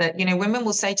is that, you know, women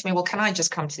will say to me, well, can I just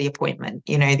come to the appointment,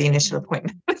 you know, the initial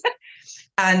appointment?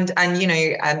 And you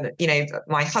know,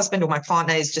 my husband or my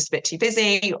partner is just a bit too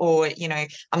busy, or, you know,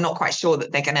 I'm not quite sure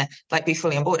that they're going to like be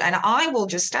fully on board. And I will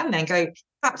just stand there and go,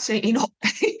 absolutely not.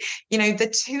 You know, the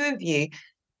two of you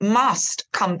must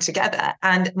come together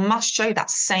and must show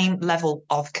that same level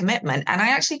of commitment. And I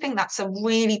actually think that's a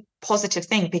really positive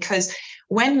thing, because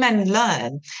when men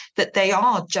learn that they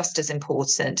are just as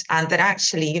important, and that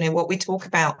actually, you know, what we talk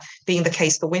about being the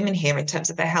case for women here in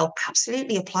terms of their health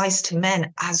absolutely applies to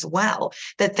men as well,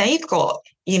 that they've got,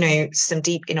 you know, some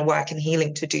deep inner work and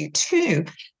healing to do too,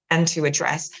 and to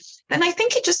address, then I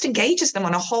think it just engages them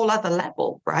on a whole other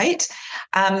level, right?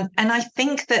 And I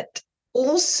think that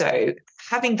also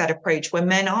having that approach where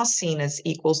men are seen as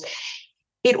equals,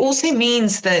 it also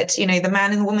means that, you know, the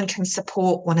man and the woman can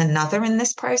support one another in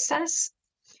this process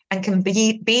and can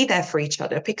be there for each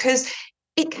other, because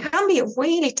it can be a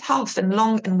really tough and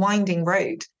long and winding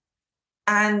road.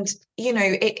 And, you know,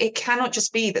 it cannot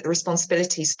just be that the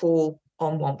responsibilities fall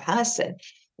on one person.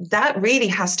 That really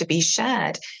has to be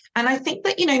shared. And I think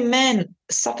that, you know, men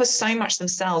suffer so much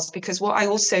themselves, because what I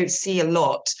also see a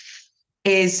lot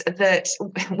is that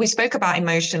we spoke about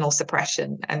emotional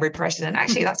suppression and repression, and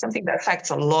actually that's something that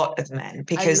affects a lot of men, A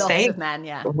because lot they of men,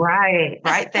 yeah.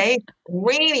 right, they've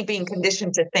really been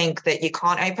conditioned to think that you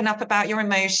can't open up about your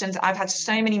emotions. I've had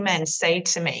so many men say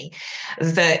to me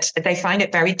that they find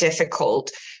it very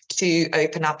difficult to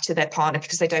open up to their partner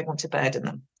because they don't want to burden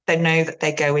them. They know that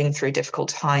they're going through a difficult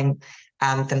time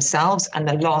themselves. And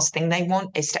the last thing they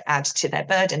want is to add to their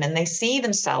burden. And they see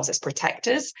themselves as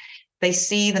protectors. They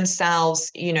see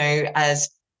themselves, as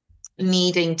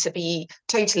needing to be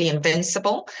totally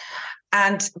invincible.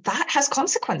 And that has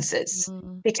consequences.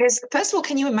 Because first of all,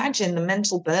 can you imagine the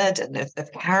mental burden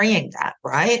of carrying that,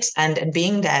 right? And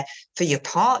being there for your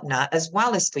partner as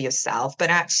well as for yourself, but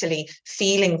actually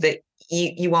feeling that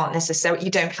you aren't necessarily,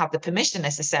 you don't have the permission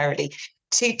necessarily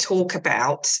to talk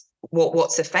about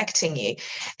what's affecting you.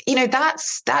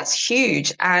 That's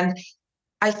huge. And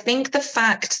I think the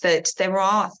fact that there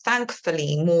are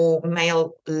thankfully more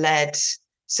male-led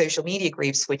social media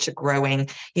groups which are growing,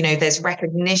 there's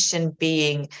recognition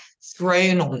being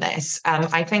thrown on this.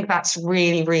 I think that's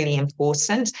really, really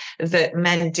important that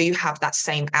men do have that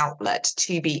same outlet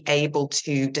to be able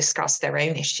to discuss their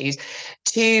own issues,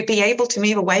 to be able to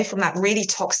move away from that really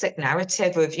toxic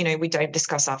narrative of, we don't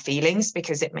discuss our feelings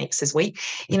because it makes us weak.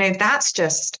 That's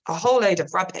just a whole load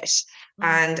of rubbish.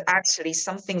 And actually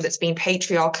something that's been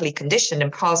patriarchally conditioned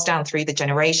and passed down through the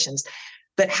generations,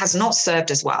 but has not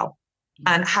served as well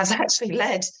and has actually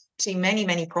led to many,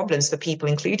 many problems for people,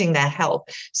 including their health.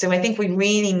 So I think we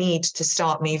really need to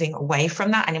start moving away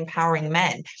from that and empowering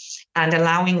men and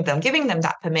allowing them, giving them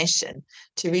that permission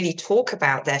to really talk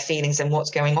about their feelings and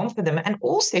what's going on for them, and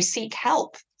also seek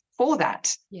help for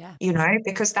that,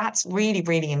 because that's really,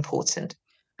 really important.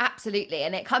 Absolutely.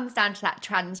 And it comes down to that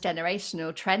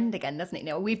transgenerational trend again, doesn't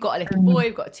it? We've got a little boy,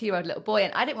 we've got a 2-year-old little boy,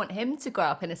 and I don't want him to grow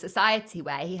up in a society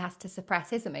where he has to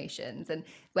suppress his emotions and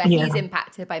where he's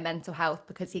impacted by mental health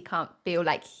because he can't feel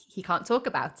like he can't talk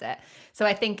about it. So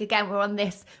I think, again, we're on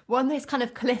this kind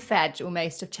of cliff edge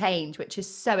almost of change, which is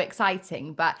so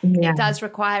exciting, but it does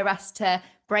require us to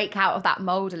break out of that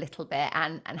mold a little bit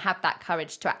and have that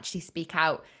courage to actually speak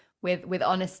out with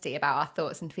honesty about our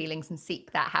thoughts and feelings and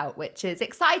seek that help, which is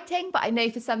exciting. But I know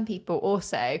for some people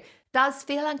also does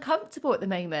feel uncomfortable at the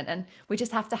moment. And we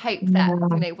just have to hope that,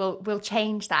 we'll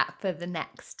change that for the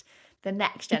next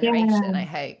generation, I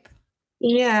hope.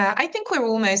 Yeah, I think we're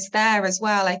almost there as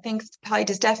well. I think the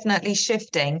tide is definitely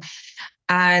shifting.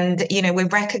 And, we're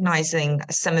recognizing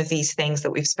some of these things that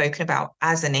we've spoken about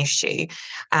as an issue.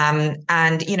 And,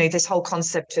 this whole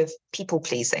concept of people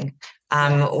pleasing,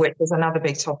 which is another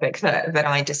big topic that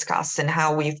I discuss, and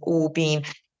how we've all been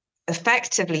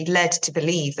effectively led to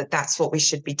believe that that's what we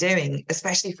should be doing,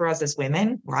 especially for us as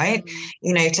women, right?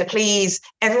 To please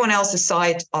everyone else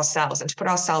aside ourselves and to put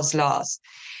ourselves last.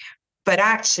 But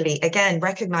actually, again,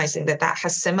 recognizing that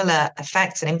has similar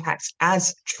effects and impacts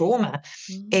as trauma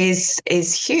is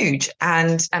huge.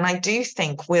 And I do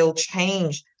think will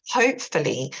change,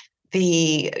 hopefully,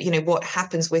 what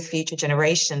happens with future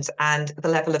generations and the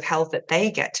level of health that they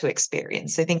get to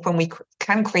experience. I think when we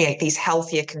can create these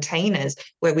healthier containers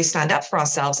where we stand up for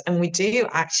ourselves and we do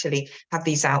actually have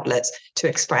these outlets to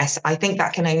express, I think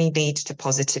that can only lead to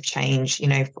positive change,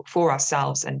 for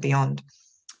ourselves and beyond.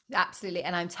 Absolutely.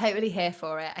 And I'm totally here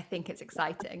for it. I think it's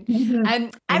exciting.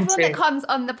 Everyone that comes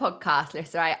on the podcast,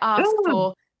 Larissa, I ask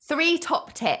for 3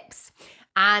 top tips.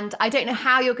 And I don't know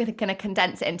how you're going to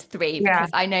condense it into 3 because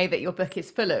I know that your book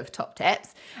is full of top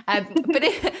tips. But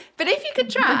if you could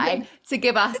try to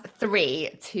give us 3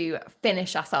 to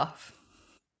finish us off.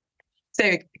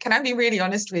 So can I be really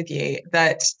honest with you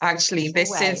that actually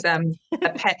this is a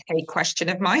pet hate question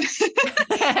of mine?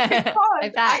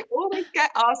 Because I always get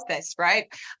asked this,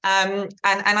 right? And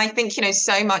I think,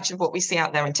 so much of what we see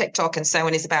out there on TikTok and so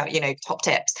on is about, top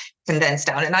tips condensed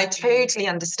down. And I totally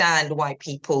understand why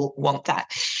people want that.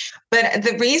 But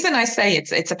the reason I say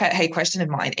it's a pet hate question of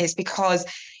mine is because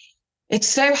it's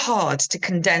so hard to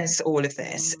condense all of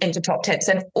this into top tips.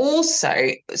 And also,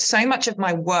 so much of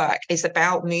my work is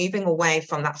about moving away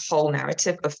from that whole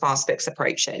narrative of fast fix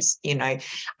approaches.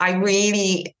 I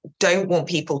really don't want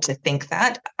people to think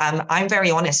that. I'm very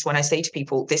honest when I say to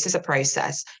people, this is a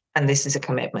process and this is a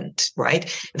commitment,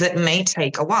 right? That may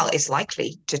take a while. It's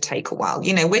likely to take a while.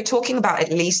 We're talking about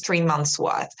at least 3 months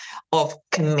worth of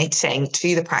committing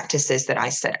to the practices that I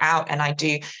set out. And I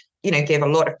do give a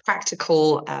lot of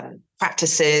practical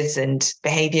practices and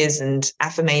behaviors and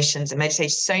affirmations and meditation,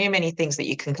 so many things that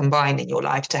you can combine in your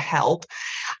life to help.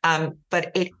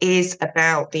 But it is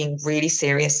about being really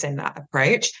serious in that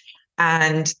approach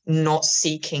and not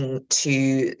seeking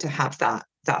to have that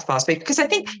fast speed, because I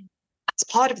think that's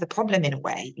part of the problem in a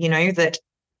way, that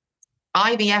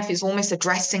IVF is almost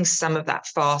addressing some of that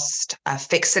fast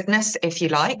fixedness, if you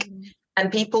like.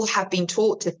 And people have been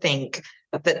taught to think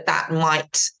that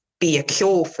might be a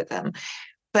cure for them.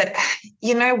 But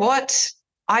you know what?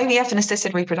 IVF and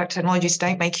assisted reproductive technologies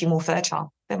don't make you more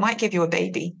fertile. They might give you a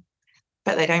baby,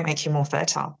 but they don't make you more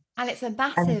fertile. And it's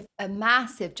And a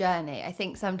massive journey. I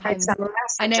think it's sometimes, a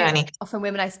I massive know journey. often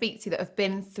women I speak to that have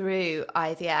been through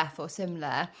IVF or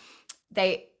similar,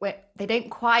 they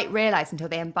don't quite realize until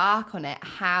they embark on it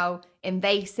how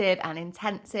invasive and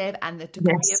intensive and the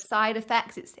degree of Yes, side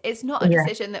effects. It's not a yeah,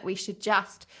 decision that we should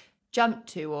just jump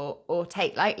to or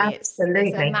take lightly. It's a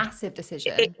absolutely. massive It,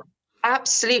 decision.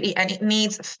 absolutely, and it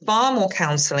needs far more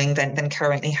counselling than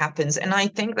currently happens. And I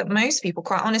think that most people,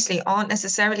 quite honestly, aren't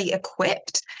necessarily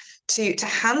equipped to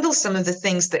handle some of the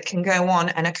things that can go on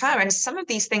and occur. And some of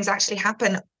these things actually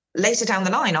happen later down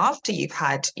the line after you've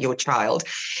had your child.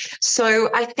 So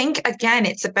I think again,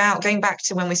 it's about going back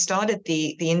to when we started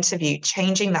the interview,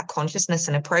 changing that consciousness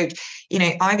and approach. You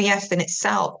know, IVF in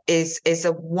itself is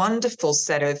a wonderful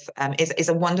set of is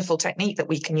a wonderful technique that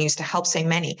we can use to help so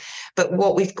many. But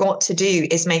what we've got to do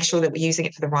is make sure that we're using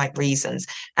it for the right reasons,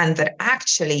 and that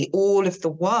actually all of the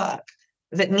work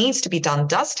that needs to be done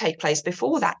does take place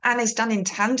before that and is done in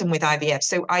tandem with IVF.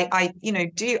 So I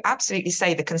do absolutely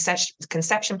say the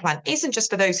conception plan isn't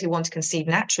just for those who want to conceive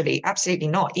naturally. Absolutely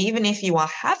not. Even if you are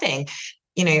having,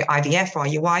 IVF,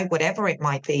 IUI, whatever it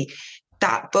might be,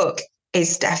 that book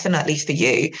is definitely for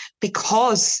you,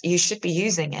 because you should be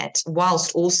using it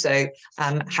whilst also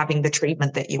having the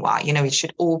treatment that you are. It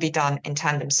should all be done in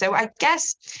tandem. So I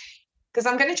guess, because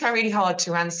I'm going to try really hard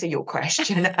to answer your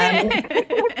question.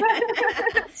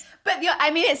 But I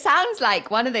mean, it sounds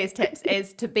like one of those tips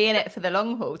is to be in it for the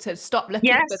long haul, to stop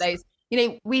looking for Yes.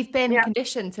 those. We've been Yeah.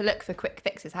 conditioned to look for quick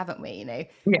fixes, haven't we?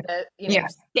 Yeah. Yeah.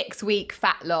 6-week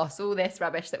fat loss, all this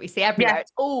rubbish that we see everywhere. Yeah.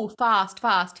 It's all fast,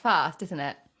 fast, fast, isn't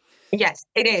it? Yes,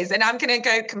 it is. And I'm going to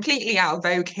go completely out of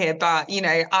vogue here, but,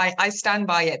 I stand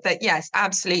by it that, yes,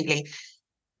 absolutely.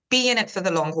 Be in it for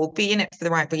the long haul, be in it for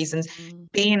the right reasons,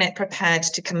 be in it prepared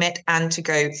to commit and to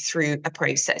go through a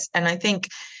process. And I think,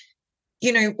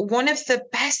 one of the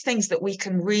best things that we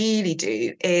can really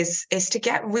do is to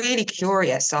get really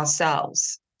curious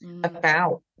ourselves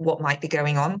about what might be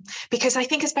going on. Because I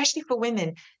think, especially for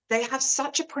women, they have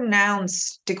such a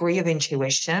pronounced degree of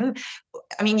intuition.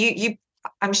 I mean, you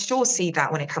I'm sure see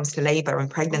that when it comes to labor and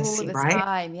All pregnancy, the right?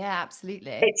 time. Yeah,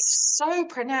 absolutely. It's so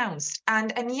pronounced.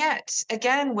 And yet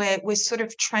again, we're sort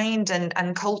of trained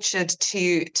and cultured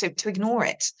to ignore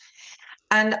it.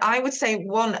 And I would say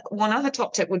one other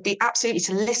top tip would be absolutely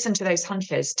to listen to those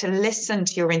hunches, to listen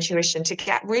to your intuition, to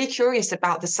get really curious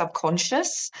about the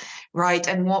subconscious, right?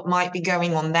 And what might be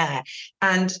going on there,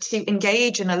 and to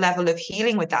engage in a level of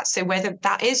healing with that. So whether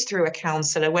that is through a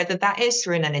counselor, whether that is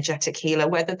through an energetic healer,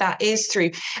 whether that is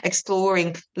through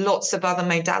exploring lots of other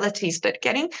modalities, but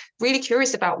getting really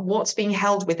curious about what's being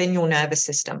held within your nervous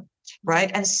system.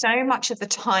 Right. And so much of the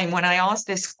time when I ask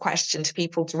this question to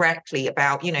people directly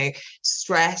about,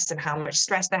 stress and how much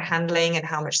stress they're handling and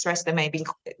how much stress they maybe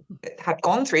have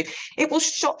gone through, it will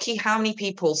shock you how many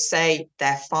people say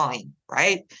they're fine,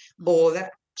 right? Or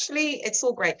that actually it's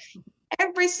all great.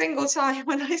 Every single time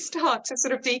when I start to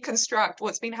sort of deconstruct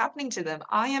what's been happening to them,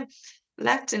 I am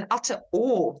left in utter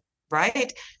awe,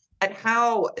 right? At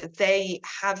how they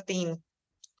have been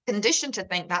conditioned to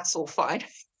think that's all fine.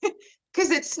 Because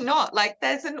it's not. Like,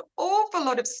 there's an awful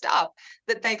lot of stuff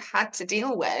that they've had to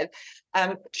deal with,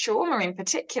 trauma in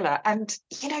particular, and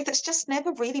that's just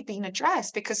never really been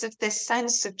addressed because of this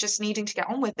sense of just needing to get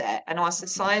on with it, and our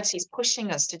society is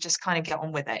pushing us to just kind of get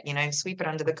on with it, sweep it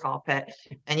under the carpet,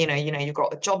 and you've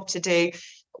got a job to do,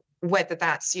 whether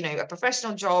that's a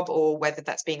professional job or whether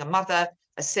that's being a mother,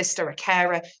 a sister, a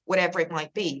carer, whatever it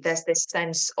might be. There's this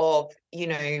sense of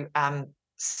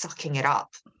sucking it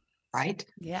up, right?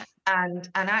 Yeah. And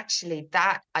actually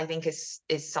that, I think, is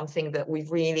something that we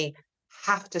really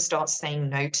have to start saying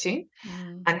no to,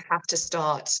 and have to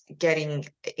start getting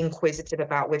inquisitive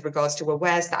about with regards to, well,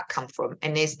 where's that come from,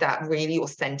 and is that really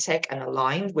authentic and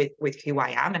aligned with who I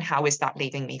am, and how is that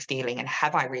leaving me feeling, and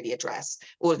have I really addressed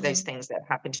all of those things that have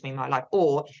happened to me in my life,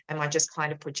 or am I just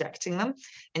kind of projecting them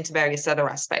into various other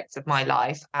aspects of my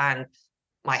life and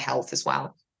my health as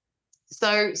well?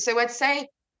 So I'd say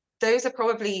those are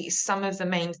probably some of the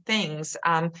main things.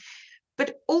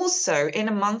 But also, in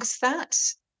amongst that,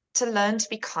 to learn to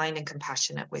be kind and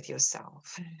compassionate with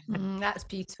yourself. That's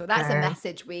beautiful. That's a Uh,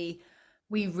 message we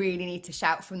really need to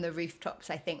shout from the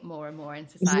rooftops, I think, more and more in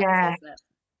society, yeah, isn't it?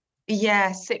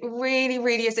 yes, it really,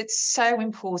 really is. It's so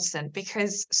important,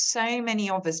 because so many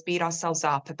of us beat ourselves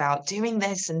up about doing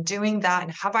this and doing that,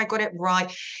 and have I got it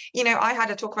right? I had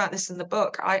to talk about this in the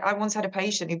book. I once had a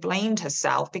patient who blamed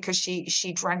herself because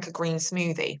she drank a green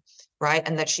smoothie, right?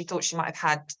 And that she thought she might have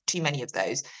had too many of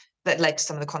those, that led to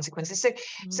some of the consequences.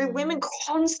 So women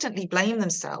constantly blame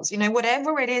themselves,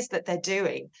 whatever it is that they're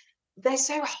doing. they're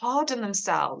so hard on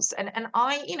themselves. And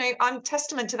I'm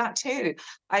testament to that too.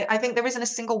 I think there isn't a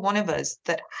single one of us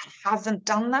that hasn't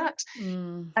done that.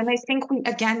 Mm. And I think we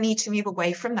again need to move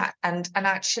away from that and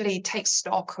actually take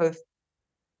stock of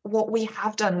what we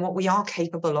have done, what we are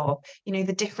capable of,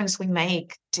 the difference we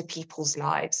make to people's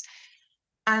lives.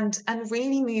 And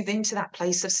really move into that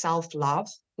place of self-love,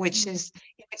 which is,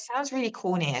 it sounds really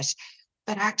cornyish,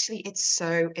 but actually it's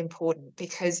so important,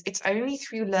 because it's only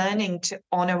through learning to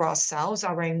honor ourselves,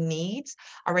 our own needs,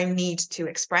 our own need to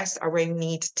express, our own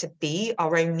need to be,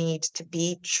 our own need to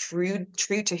be true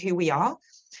to who we are,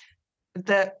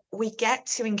 that we get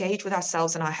to engage with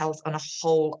ourselves and our health on a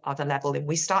whole other level.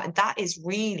 And that is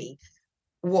really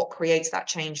what creates that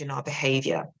change in our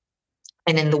behavior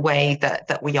and in the way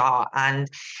that we are. And,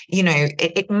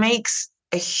 it makes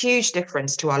a huge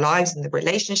difference to our lives and the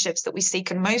relationships that we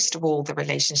seek, and most of all, the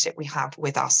relationship we have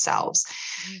with ourselves.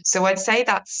 So I'd say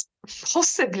that's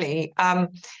possibly,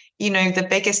 the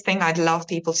biggest thing I'd love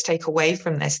people to take away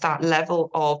from this, that level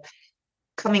of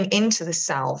coming into the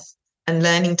self and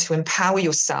learning to empower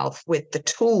yourself with the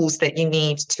tools that you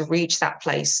need to reach that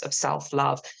place of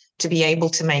self-love, to be able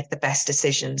to make the best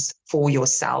decisions for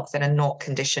yourself that are not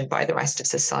conditioned by the rest of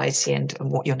society and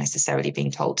what you're necessarily being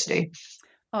told to do.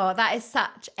 Oh, that is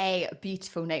such a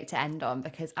beautiful note to end on,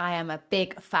 because I am a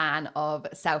big fan of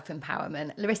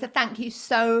self-empowerment. Larissa, thank you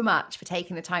so much for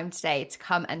taking the time today to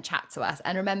come and chat to us.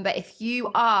 And remember, if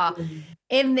you are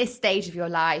in this stage of your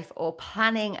life or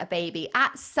planning a baby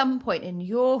at some point in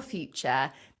your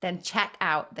future, then check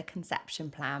out the conception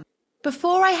plan.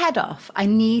 Before I head off, I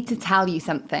need to tell you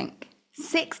something.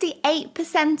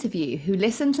 68% of you who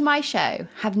listen to my show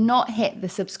have not hit the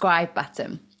subscribe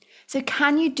button. So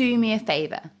can you do me a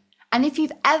favor? And if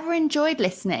you've ever enjoyed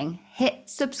listening, hit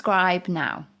subscribe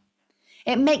now.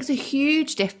 It makes a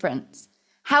huge difference,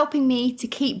 helping me to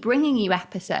keep bringing you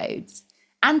episodes.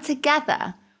 And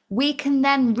together, we can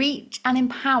then reach and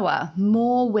empower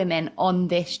more women on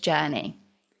this journey.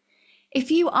 If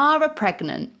you are a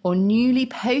pregnant or newly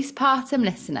postpartum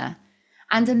listener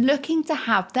and are looking to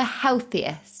have the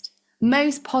healthiest,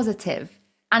 most positive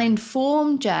and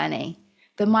informed journey,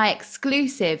 then my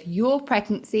exclusive Your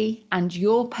Pregnancy and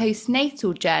Your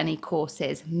Postnatal Journey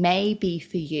courses may be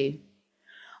for you.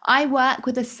 I work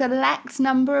with a select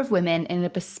number of women in a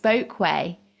bespoke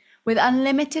way, with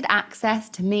unlimited access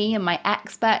to me and my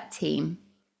expert team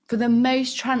for the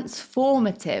most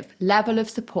transformative level of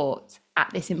support at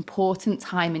this important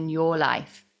time in your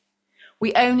life.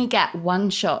 We only get one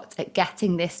shot at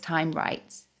getting this time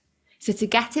right. So to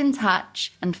get in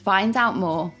touch and find out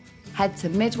more, head to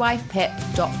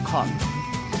midwifepip.com.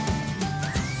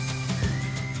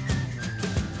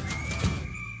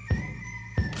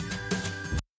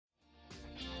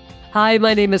 Hi,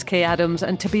 my name is Kay Adams,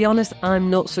 and to be honest, I'm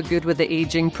not so good with the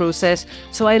ageing process,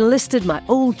 so I enlisted my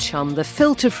old chum, the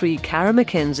filter-free Cara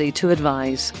McKenzie, to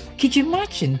advise. Could you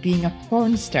imagine being a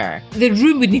porn star? The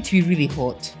room would need to be really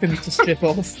hot for me to strip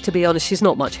off. To be honest, she's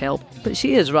not much help, but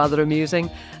she is rather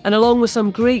amusing. And along with some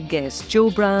great guests,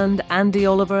 Joe Brand, Andy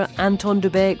Oliver, Anton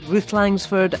Dubeck, Ruth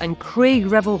Langsford and Craig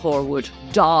Revel-Horwood,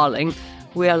 darling,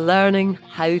 we are learning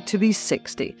how to be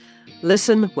 60.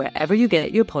 Listen wherever you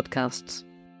get your podcasts.